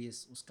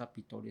Oscar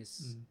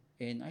Pistorius.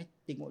 And I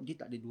tengok dia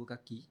tak ada 2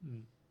 kaki.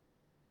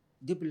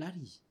 Dia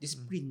berlari, dia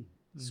sprint.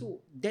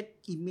 So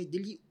that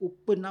immediately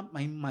open up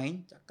my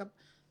mind. Cakap,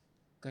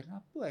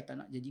 kenapa I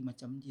tak nak jadi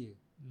macam dia?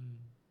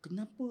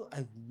 Kenapa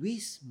I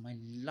waste my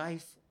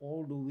life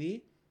all the way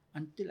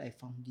until I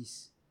found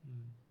this?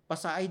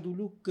 Pasal I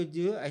dulu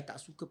kerja, I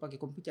tak suka pakai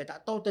komputer. I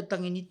tak tahu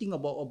tentang anything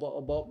about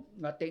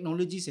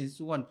technologies and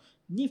so on.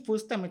 Ni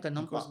first time I tak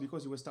nampak.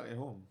 Because you were stuck at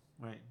home,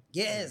 right?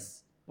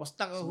 Yes. Was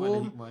stuck at Semua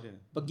home. ada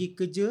Balik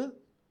kerja,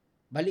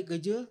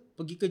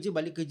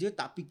 balik kerja,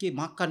 tak fikir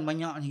makan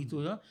banyak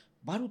gitu.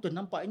 Baru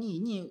ternampak ni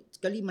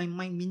sekali my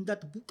mind minda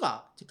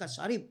terbuka. Cakap,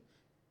 Shariff,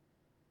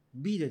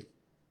 be the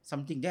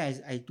something.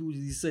 Then I do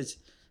research.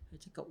 I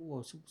cakap,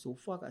 so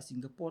far kat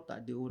Singapore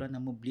tak ada orang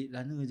nama Blade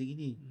Runner macam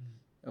ni.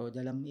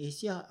 Dalam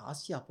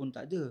Asia pun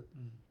tak ada.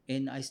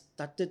 And I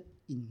started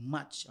in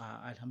March.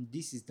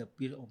 This is the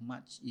period of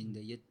March in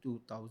the year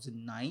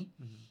 2009.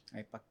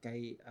 I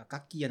pakai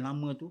kaki yang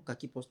lama tu,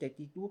 kaki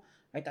prosthetic tu,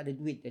 I tak ada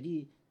duit.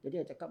 Jadi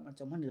I cakap,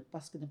 macam mana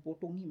lepas kena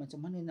potong ni, macam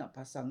mana nak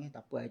pasang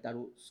tak apa, I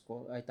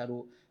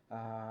taruh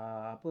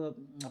apa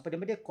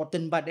nama dia,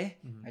 cotton bud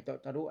I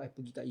taruh, I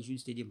pergi kat Yishun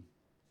Stadium.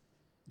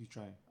 You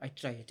try? I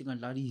try, tengah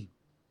lari.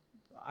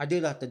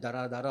 Adalah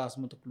terdarah-darah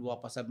semua terkeluar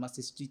pasal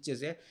masa stitches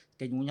kan,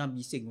 nyonya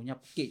bising,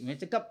 nyonya pekik.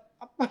 Nyonya cakap,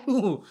 apa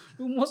tu?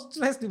 Lu mau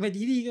stress dengan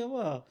diri ke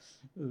apa?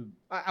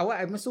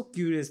 I'm so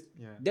curious.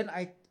 Then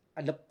I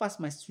lepas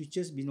my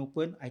stitches been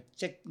open, I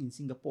check in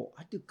Singapore,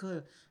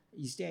 adakah,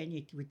 is there any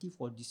activity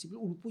for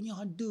disability?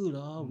 Rupanya ada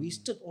lah.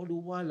 Wasted all the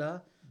while lah.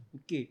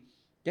 Okay.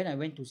 Then I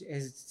went to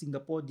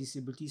Singapore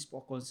Disability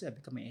Sport Council. I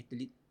become an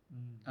athlete.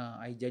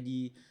 I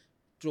jadi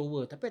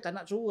thrower. Tapi I tak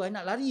nak thrower, I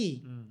nak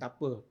lari. Tak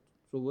apa.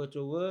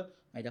 Thrower.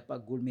 I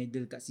dapat gold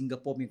medal kat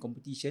Singapore punya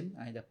competition.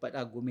 I dapat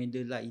gold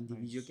medal lah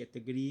individual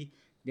category.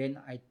 Then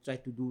I try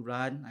to do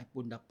run. I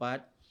pun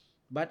dapat.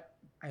 But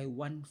I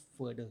want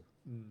further.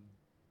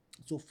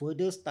 So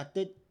further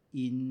started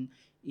in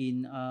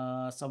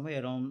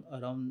somewhere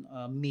around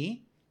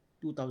May.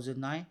 2009,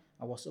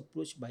 I was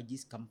approached by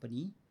this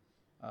company,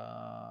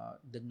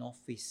 the North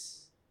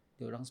Face.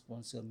 Diorang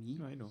sponsor me.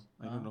 I know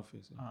North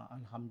Face.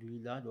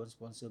 Alhamdulillah, diorang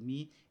sponsor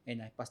me,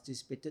 and I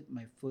participated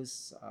my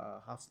first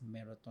half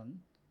marathon.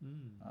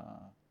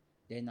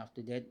 Then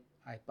after that,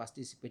 I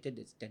participated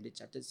the Standard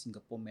Chartered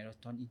Singapore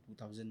Marathon in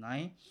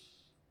 2009.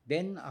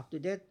 Then after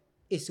that,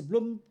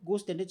 sebelum go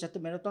Standard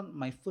Chartered Marathon,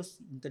 my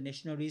first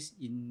international race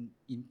in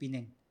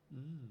Penang.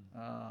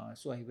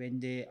 So I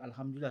went there,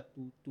 Alhamdulillah,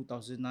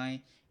 2009,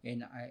 and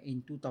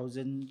in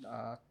 2010,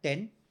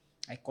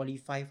 I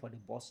qualified for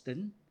the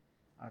Boston.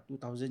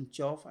 2012,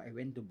 I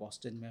went to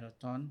Boston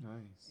Marathon.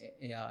 Nice.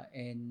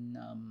 And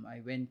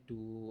I went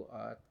to,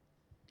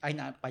 I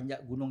nak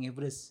panjat Gunung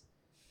Everest.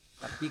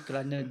 Tapi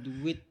kerana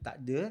duit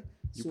tak ada,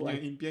 You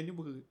punya impian ni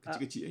bukan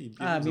kecil-kecil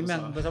impian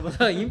memang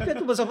besar-besar. Impian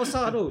tu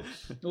besar-besar tu.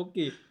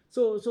 Okay.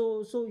 So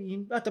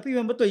tapi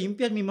memang betul,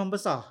 impian memang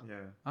besar.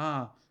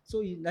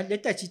 So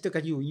later I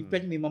ceritakan you,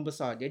 impian memang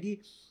besar.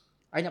 Jadi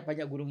I nak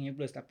panjat Gunung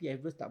Everest, tapi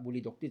Everest tak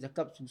boleh. Doktor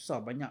cakap susah,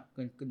 banyak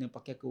kena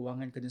pakai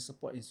kewangan, kena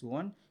support and so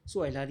on.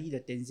 So I lari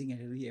the Tenzing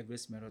Hillary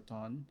Everest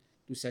Marathon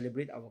to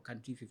celebrate our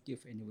country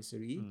 50th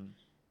anniversary.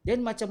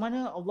 Then macam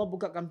mana Allah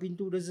bukakan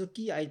pintu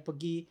rezeki, I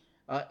pergi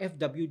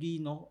FWD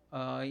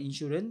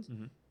Insurance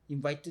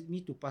invited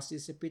me to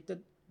participate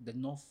the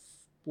North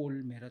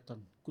Pole Marathon,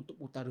 Kutub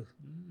Utara.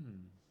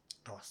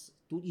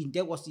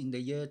 That was in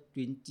the year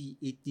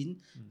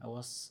 2018. I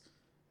was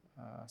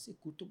say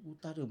Kutub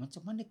Utara,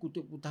 macam mana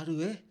Kutub Utara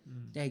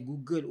Then I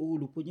Google,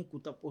 rupanya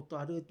Kutub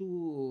Utara tu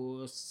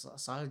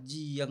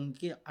salji yang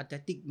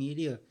Atlantic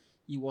area.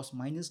 It was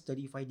minus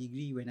 35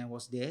 degree when I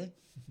was there.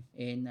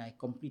 And I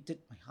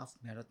completed my half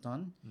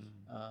marathon.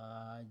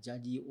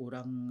 Jadi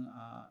orang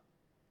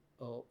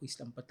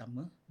Islam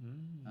pertama.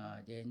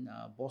 Then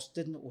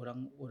Boston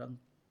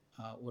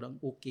orang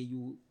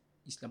OKU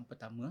Islam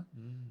pertama.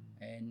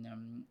 And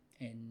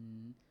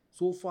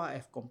so far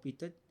I've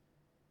completed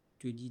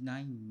 29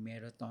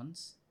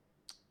 marathons.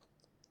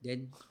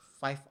 Then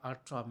 5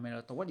 ultra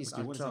marathon. What is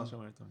ultra? What is ultra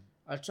marathon?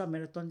 Ultra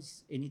marathon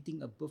is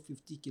anything above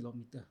 50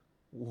 kilometer.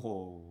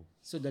 Wow.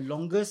 So the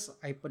longest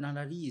I pernah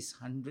lari is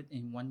 101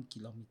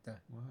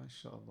 kilometer.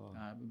 Masya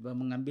Allah.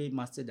 Mengambil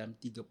masa dalam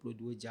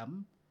 32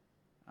 jam.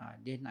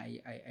 Then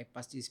I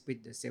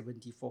participate the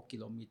 74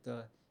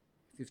 kilometer,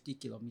 50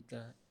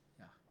 kilometer.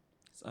 Yeah.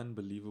 It's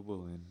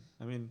unbelievable, man.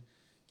 I mean,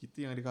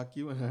 kita yang ada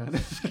kaki pun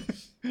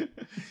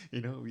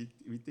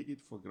we take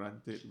it for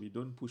granted. We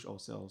don't push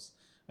ourselves.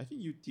 I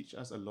think you teach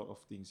us a lot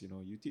of things,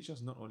 You teach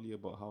us not only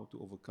about how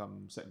to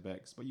overcome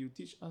setbacks, but you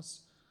teach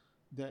us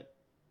that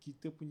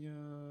kita punya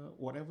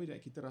whatever that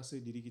kita rasa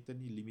diri kita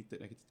ni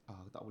limited, kita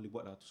tak boleh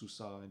buat lah,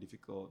 susah and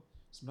difficult.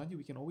 Sebenarnya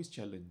we can always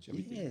challenge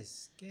everything.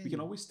 Yes, we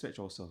can always stretch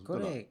ourselves.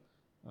 Correct.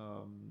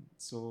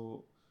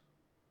 So,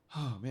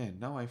 man,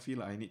 now I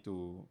feel like I need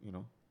to,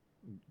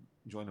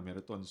 join a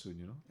marathon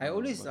soon. I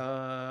always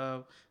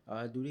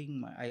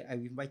during my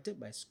I'm invited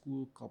by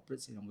school,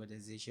 corporates and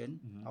organization.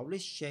 I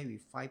always share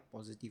with 5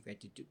 positive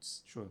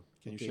attitudes. Sure.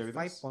 Can you share with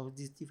 5 us? 5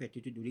 positive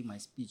attitude during my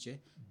speech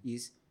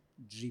is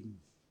dream.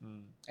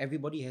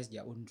 Everybody has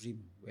their own dream,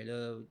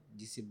 whether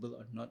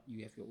disabled or not.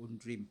 You have your own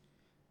dream.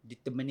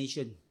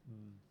 Determination,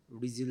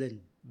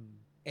 resilient,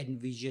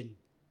 envision,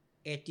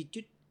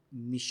 attitude,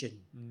 mission.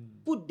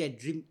 Put that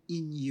dream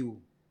in you.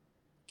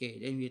 Okay,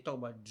 then we talk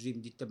about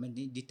dream.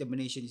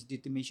 Determination is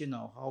determination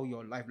of how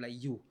your life, like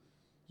you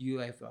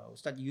have how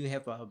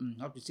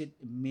to say,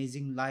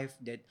 amazing life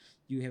that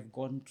you have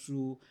gone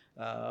through.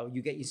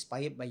 You get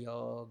inspired by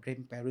your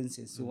grandparents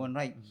and so on,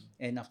 right?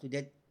 And after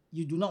that,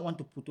 you do not want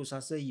to putus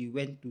asa. You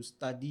went to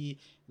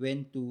study,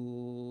 went to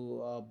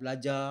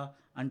belajar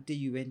until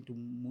you went to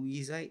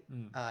MUIS, right?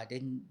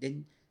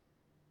 Then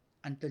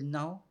until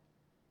now,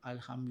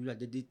 Alhamdulillah,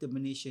 the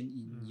determination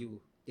in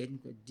you. Then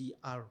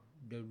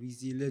the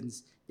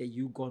resilience that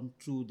you gone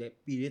through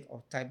that period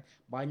of time,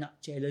 banyak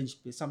challenge.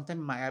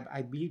 Sometimes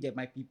I believe that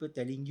my people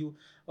telling you,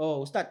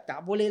 Ustaz,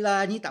 tak boleh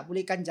lah, ni tak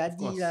boleh kan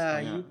jadi lah.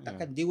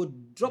 They will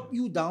drop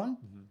you down,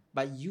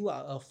 but you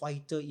are a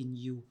fighter in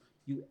you.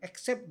 You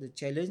accept the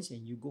challenge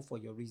and you go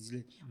for your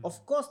resilience.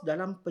 Of course,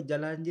 dalam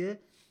perjalanan dia,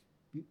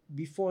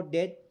 before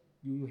that,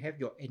 you have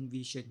your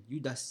envision.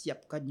 You dah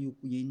siapkan you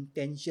punya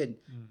intention.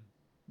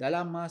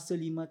 Dalam masa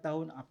 5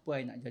 tahun, apa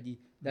yang nak jadi?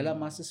 Dalam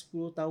masa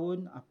 10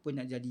 tahun, apa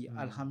nak jadi?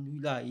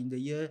 Alhamdulillah, in the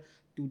year,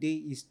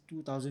 today is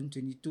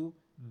 2022.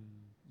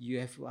 You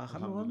have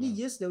how many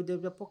years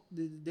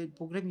the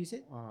program you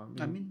said?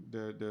 I mean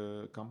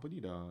the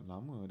company dah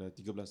lama, dah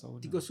 13 tahun.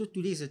 So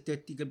today is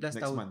 13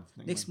 tahun.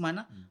 Next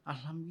month.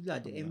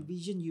 Alhamdulillah, the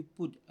envision you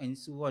put and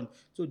so on.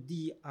 So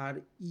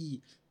DRE,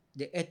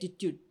 the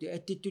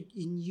attitude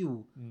in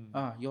you,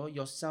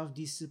 your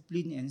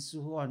self-discipline and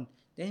so on.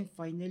 Then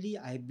finally,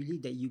 I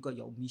believe that you got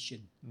your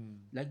mission.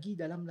 Lagi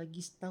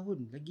setahun,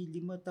 lagi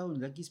 5 tahun,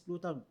 lagi 10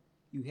 tahun,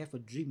 you have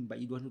a dream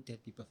but you don't want to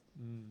tell people.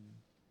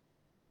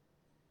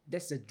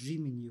 That's the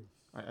dream in you.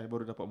 I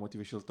baru dapat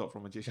motivational talk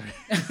from Encik Shariff.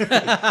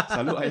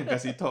 Selalu I yang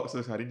kasih talk,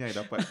 so hari ni I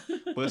dapat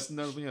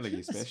personal punya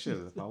lagi,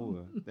 special,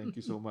 power. Thank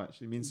you so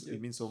much. It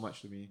means so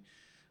much to me.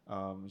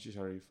 Encik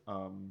Sharif,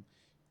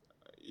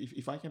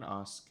 if I can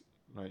ask,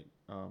 like,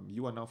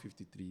 you are now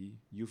 53,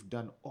 you've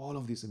done all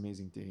of these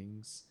amazing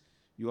things,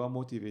 you are a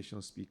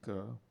motivational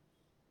speaker.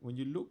 When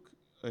you look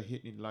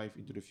ahead in life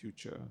into the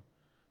future,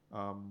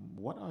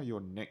 what are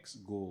your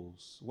next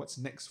goals? What's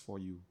next for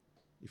you,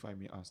 if I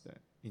may ask that,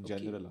 in Okay,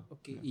 general lah?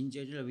 okay. Yeah. In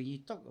general, when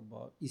you talk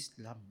about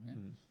Islam,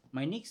 Mm.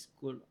 my next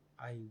goal,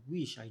 I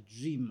wish, I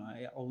dream,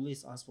 I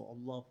always ask for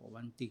Allah for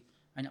one thing.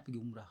 I nak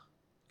pergi umrah.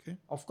 Okay.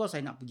 Of course,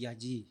 I nak pergi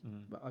haji.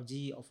 Mm. But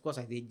haji, of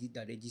course,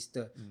 dah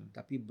register.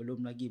 Tapi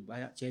belum lagi,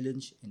 banyak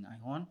challenge and I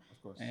on. Of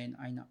course. And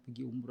I nak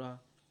pergi umrah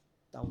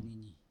tahun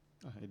ini.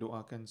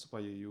 Doakan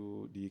supaya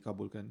you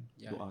dikabulkan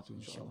doa tu,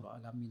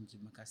 insyaAllah. Alamin.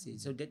 Terima kasih.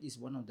 So that is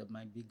one of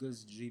my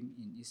biggest dream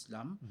in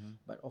Islam.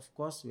 But of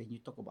course, when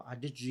you talk about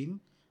other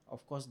dream,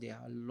 of course there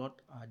are a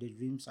lot other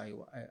dreams.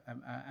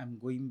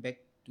 I'm going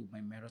back to my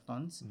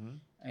marathons,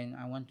 and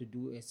I want to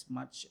do as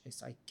much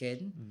as I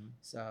can,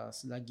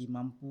 selagi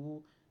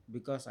mampu,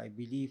 because I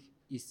believe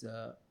it's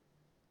a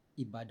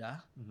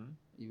ibadah.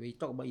 When you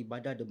talk about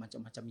ibadah, ada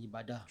macam-macam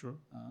ibadah.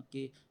 True.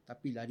 Okay,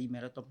 tapi lari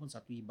marathon pun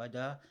satu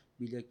ibadah.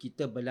 Bila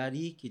kita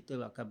berlari,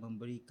 kita akan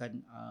memberikan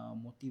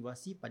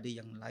motivasi pada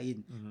yang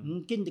lain.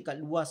 Mungkin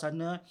dekat luar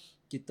sana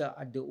kita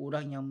ada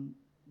orang yang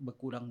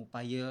berkurang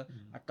upaya,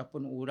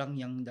 ataupun orang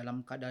yang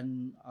dalam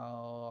keadaan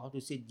how to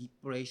say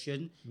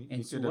depression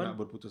and so on, nak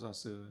berputus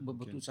asa.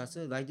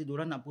 Rider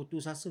diorang nak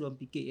putus asa, diorang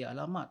fikir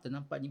alamak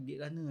ternampak ni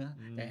bilik lana.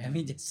 I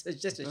mean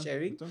just a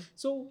sharing. Betul.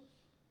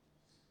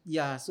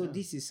 So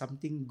this is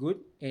something good.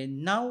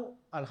 And now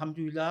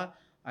alhamdulillah,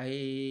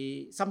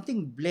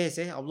 something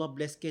blessed, Allah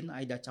blesskan,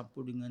 I dah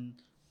campur dengan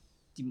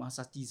tim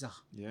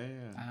asatizah.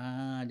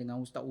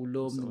 Dengan Ustaz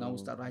Ulum, dengan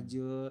Ustaz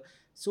Raja.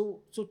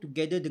 So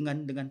together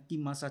dengan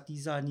tim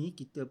asatizah ni,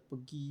 kita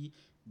pergi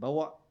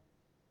bawa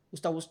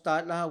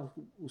ustaz-ustaz lah,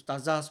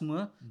 ustazah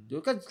semua.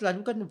 Dia kan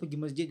selalu kan pergi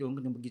masjid, dia orang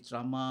kena pergi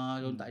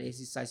ceramah, dia orang tak ada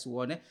exercise so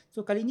on.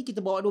 So kali ni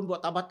kita bawa dia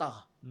buat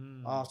tabatah.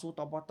 So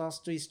tabatah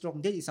stay strong.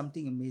 That is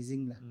something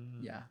amazing lah.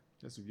 Yeah.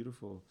 That's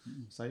beautiful.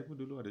 Saya pun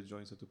dulu ada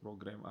join satu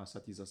program,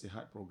 Asatiza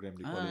Sihat program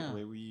they call it,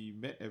 where we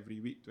met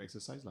every week to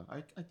exercise lah.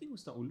 I think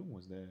Ustaz Ulung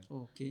was there.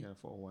 Okay. Yeah,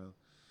 for a while.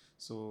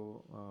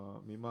 So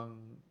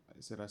memang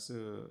saya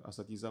rasa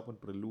Asatiza pun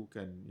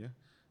perlukan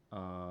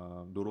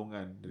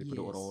dorongan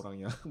daripada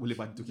orang-orang yang boleh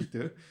bantu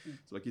kita.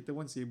 Sebab kita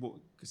pun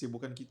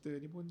kesibukan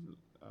kita ni pun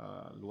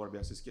luar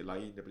biasa sikit,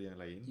 lain daripada yang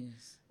lain.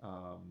 Yes.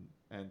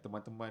 And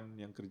teman-teman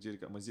yang kerja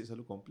dekat masjid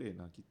selalu komplain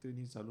lah, kita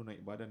ni selalu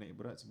naik badan, naik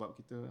berat sebab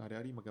kita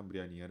hari-hari makan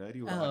biryani,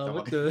 hari-hari orang hantar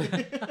betul.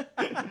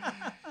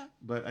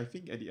 But I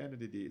think at the end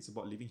of the day, it's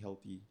about living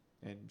healthy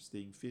and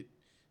staying fit.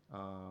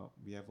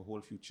 We have a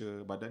whole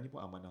future. Badan ni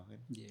pun amanah kan.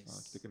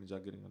 Yes. Kita kena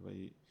jaga dengan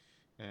baik.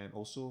 And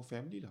also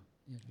family lah.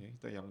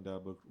 Kita yang dah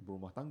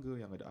berumah tangga,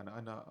 yang ada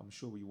anak-anak, I'm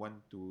sure we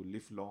want to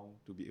live long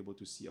to be able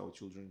to see our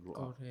children grow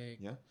up.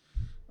 Correct.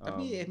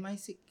 Tapi am I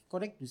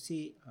correct to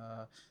say,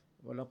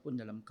 walaupun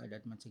dalam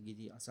keadaan macam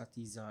gini,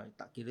 asatiza,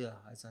 tak kira lah,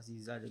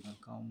 asatiza dengan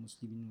kaum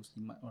muslimin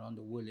muslimat around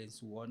the world and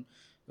so on,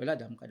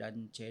 dalam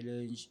keadaan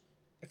challenge,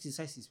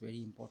 exercise is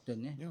very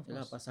important.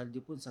 Pasal dia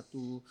pun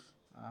satu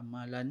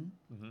amalan.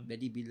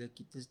 Jadi bila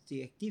kita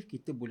stay aktif,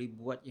 kita boleh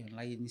buat yang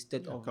lain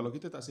instead of. Kalau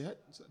kita tak sihat,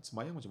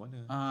 sembahyang macam mana?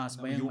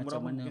 Sembahyang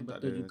macam mana,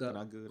 betul juga.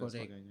 Tenaga dan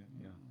sebagainya.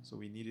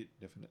 So we need it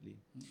definitely.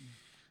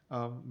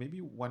 Maybe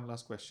one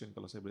last question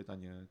kalau saya boleh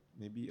tanya,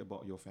 maybe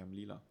about your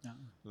family lah.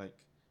 Like,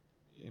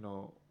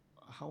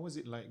 how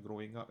was it like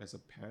growing up as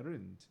a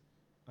parent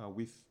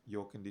with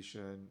your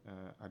condition?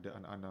 Ada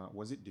anak-anak,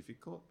 was it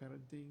difficult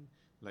parenting?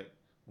 Like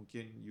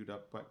mungkin you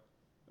dapat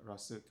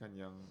rasakan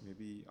yang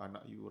maybe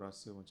anak you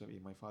rasa macam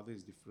my father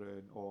is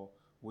different, or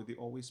were they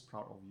always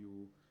proud of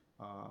you?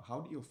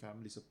 How did your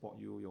family support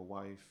you, your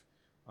wife?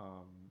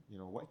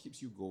 What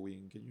keeps you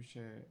going? Can you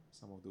share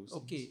some of those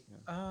things?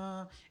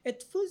 At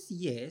first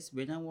yes,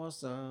 when I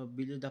was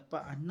bila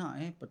dapat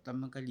anak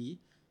pertama kali,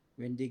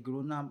 when they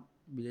grown up,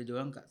 bila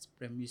diorang kat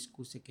primary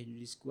school,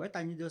 secondary school, I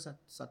tanya dia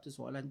satu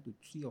soalan to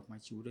 3 of my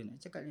children. I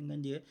cakap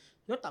dengan dia,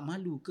 you tak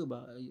malu ke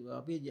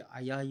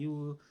ayah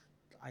you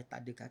I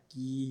tak ada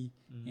kaki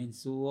and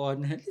so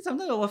on.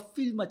 Sometimes I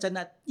feel macam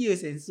nak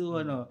tears and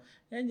so on.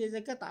 And dia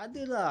cakap tak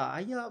ada lah,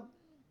 ayah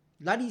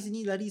lari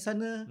sini lari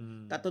sana,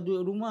 tak tahu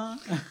duduk rumah.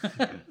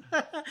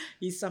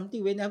 It's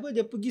something whenever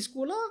dia pergi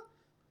sekolah,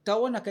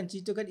 kawan akan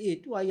ceritakan,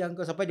 tu ayah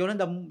kau, sampai diorang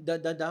dah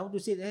how to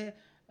say,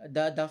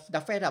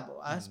 dah fed up.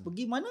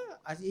 Pergi mana?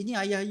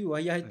 Ini ayah you,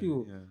 ayah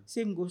itu.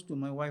 Same goes to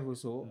my wife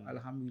also.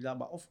 Alhamdulillah.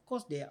 But of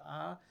course there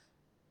are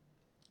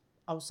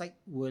outside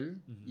world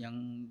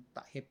yang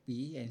tak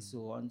happy and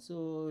so on.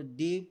 So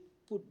they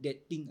put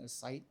that thing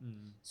aside.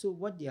 So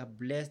what they are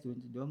blessed,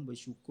 diorang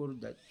bersyukur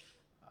that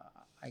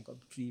I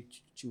got 3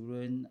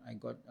 children, I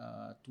got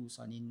 2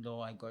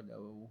 son-in-law, I got a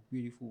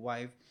beautiful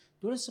wife.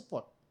 Diorang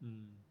support.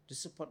 They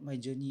support my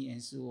journey and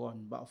so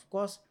on. But of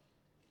course,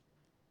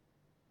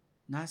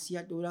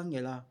 nasihat orang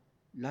ialah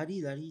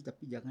lari-lari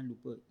tapi jangan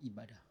lupa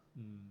ibadah.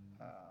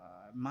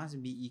 Must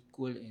be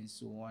equal and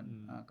so on.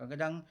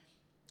 Kadang-kadang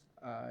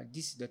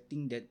this is the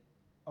thing that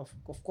of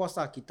course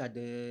lah, kita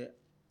ada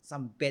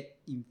some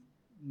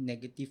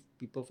negative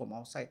people from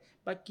outside.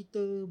 But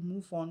kita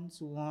move on,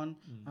 so on.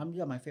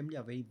 Alhamdulillah, my family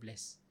are very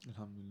blessed.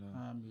 Alhamdulillah.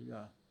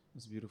 Alhamdulillah.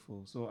 That's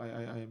beautiful. So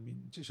I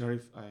mean, Cik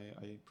Sharif,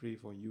 I pray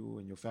for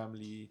you and your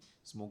family.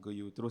 Semoga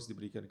you terus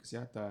diberikan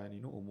kesihatan,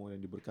 umur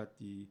yang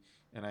diberkati.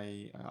 And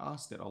I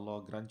ask that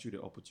Allah grant you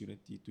the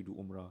opportunity to do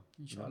umrah.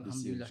 InsyaAllah.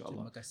 This year, Alhamdulillah.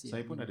 insyaAllah. Terima kasih.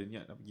 Saya pun ada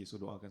niat nak pergi, so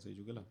doakan saya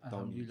jugalah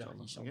tahun ni, Alhamdulillah.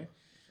 insyaAllah. Okay.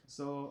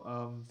 So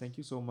thank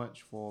you so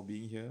much for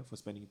being here, for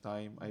spending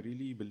time. I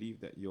really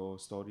believe that your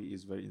story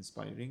is very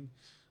inspiring.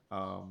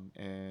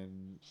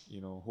 And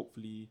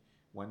hopefully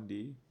one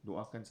day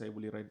doakan saya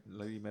boleh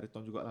lari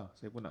marathon jugalah.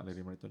 Saya pun nak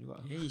lari marathon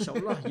juga.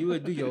 InsyaAllah, you will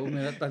do your own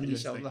marathon.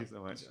 Yes, InsyaAllah. thank you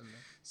so much.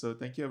 So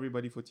thank you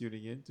everybody for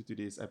tuning in to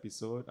today's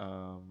episode.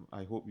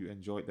 I hope you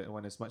enjoyed that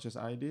one as much as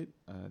I did.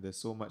 There's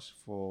so much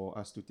for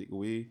us to take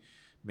away,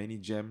 many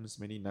gems,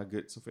 many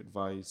nuggets of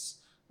advice,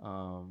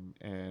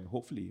 and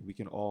hopefully we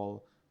can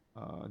all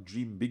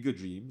dream bigger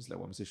dreams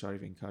like what Mr.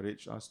 Sharif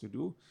encouraged us to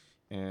do,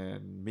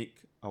 and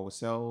make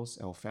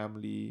ourselves, our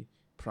family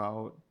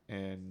proud,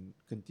 and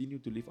continue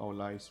to live our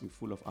lives with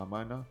full of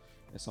amanah,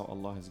 as how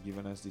Allah has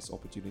given us this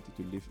opportunity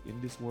to live in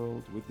this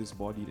world with this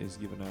body that He's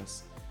given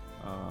us,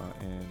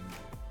 and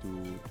to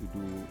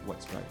do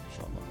what's right,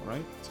 inshallah.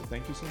 Alright, so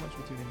thank you so much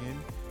for tuning in.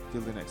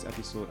 Till the next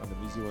episode on the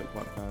Mizi White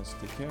Podcast,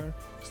 take care,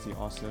 stay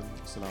awesome.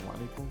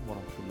 Assalamualaikum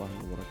warahmatullahi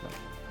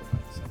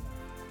wabarakatuh.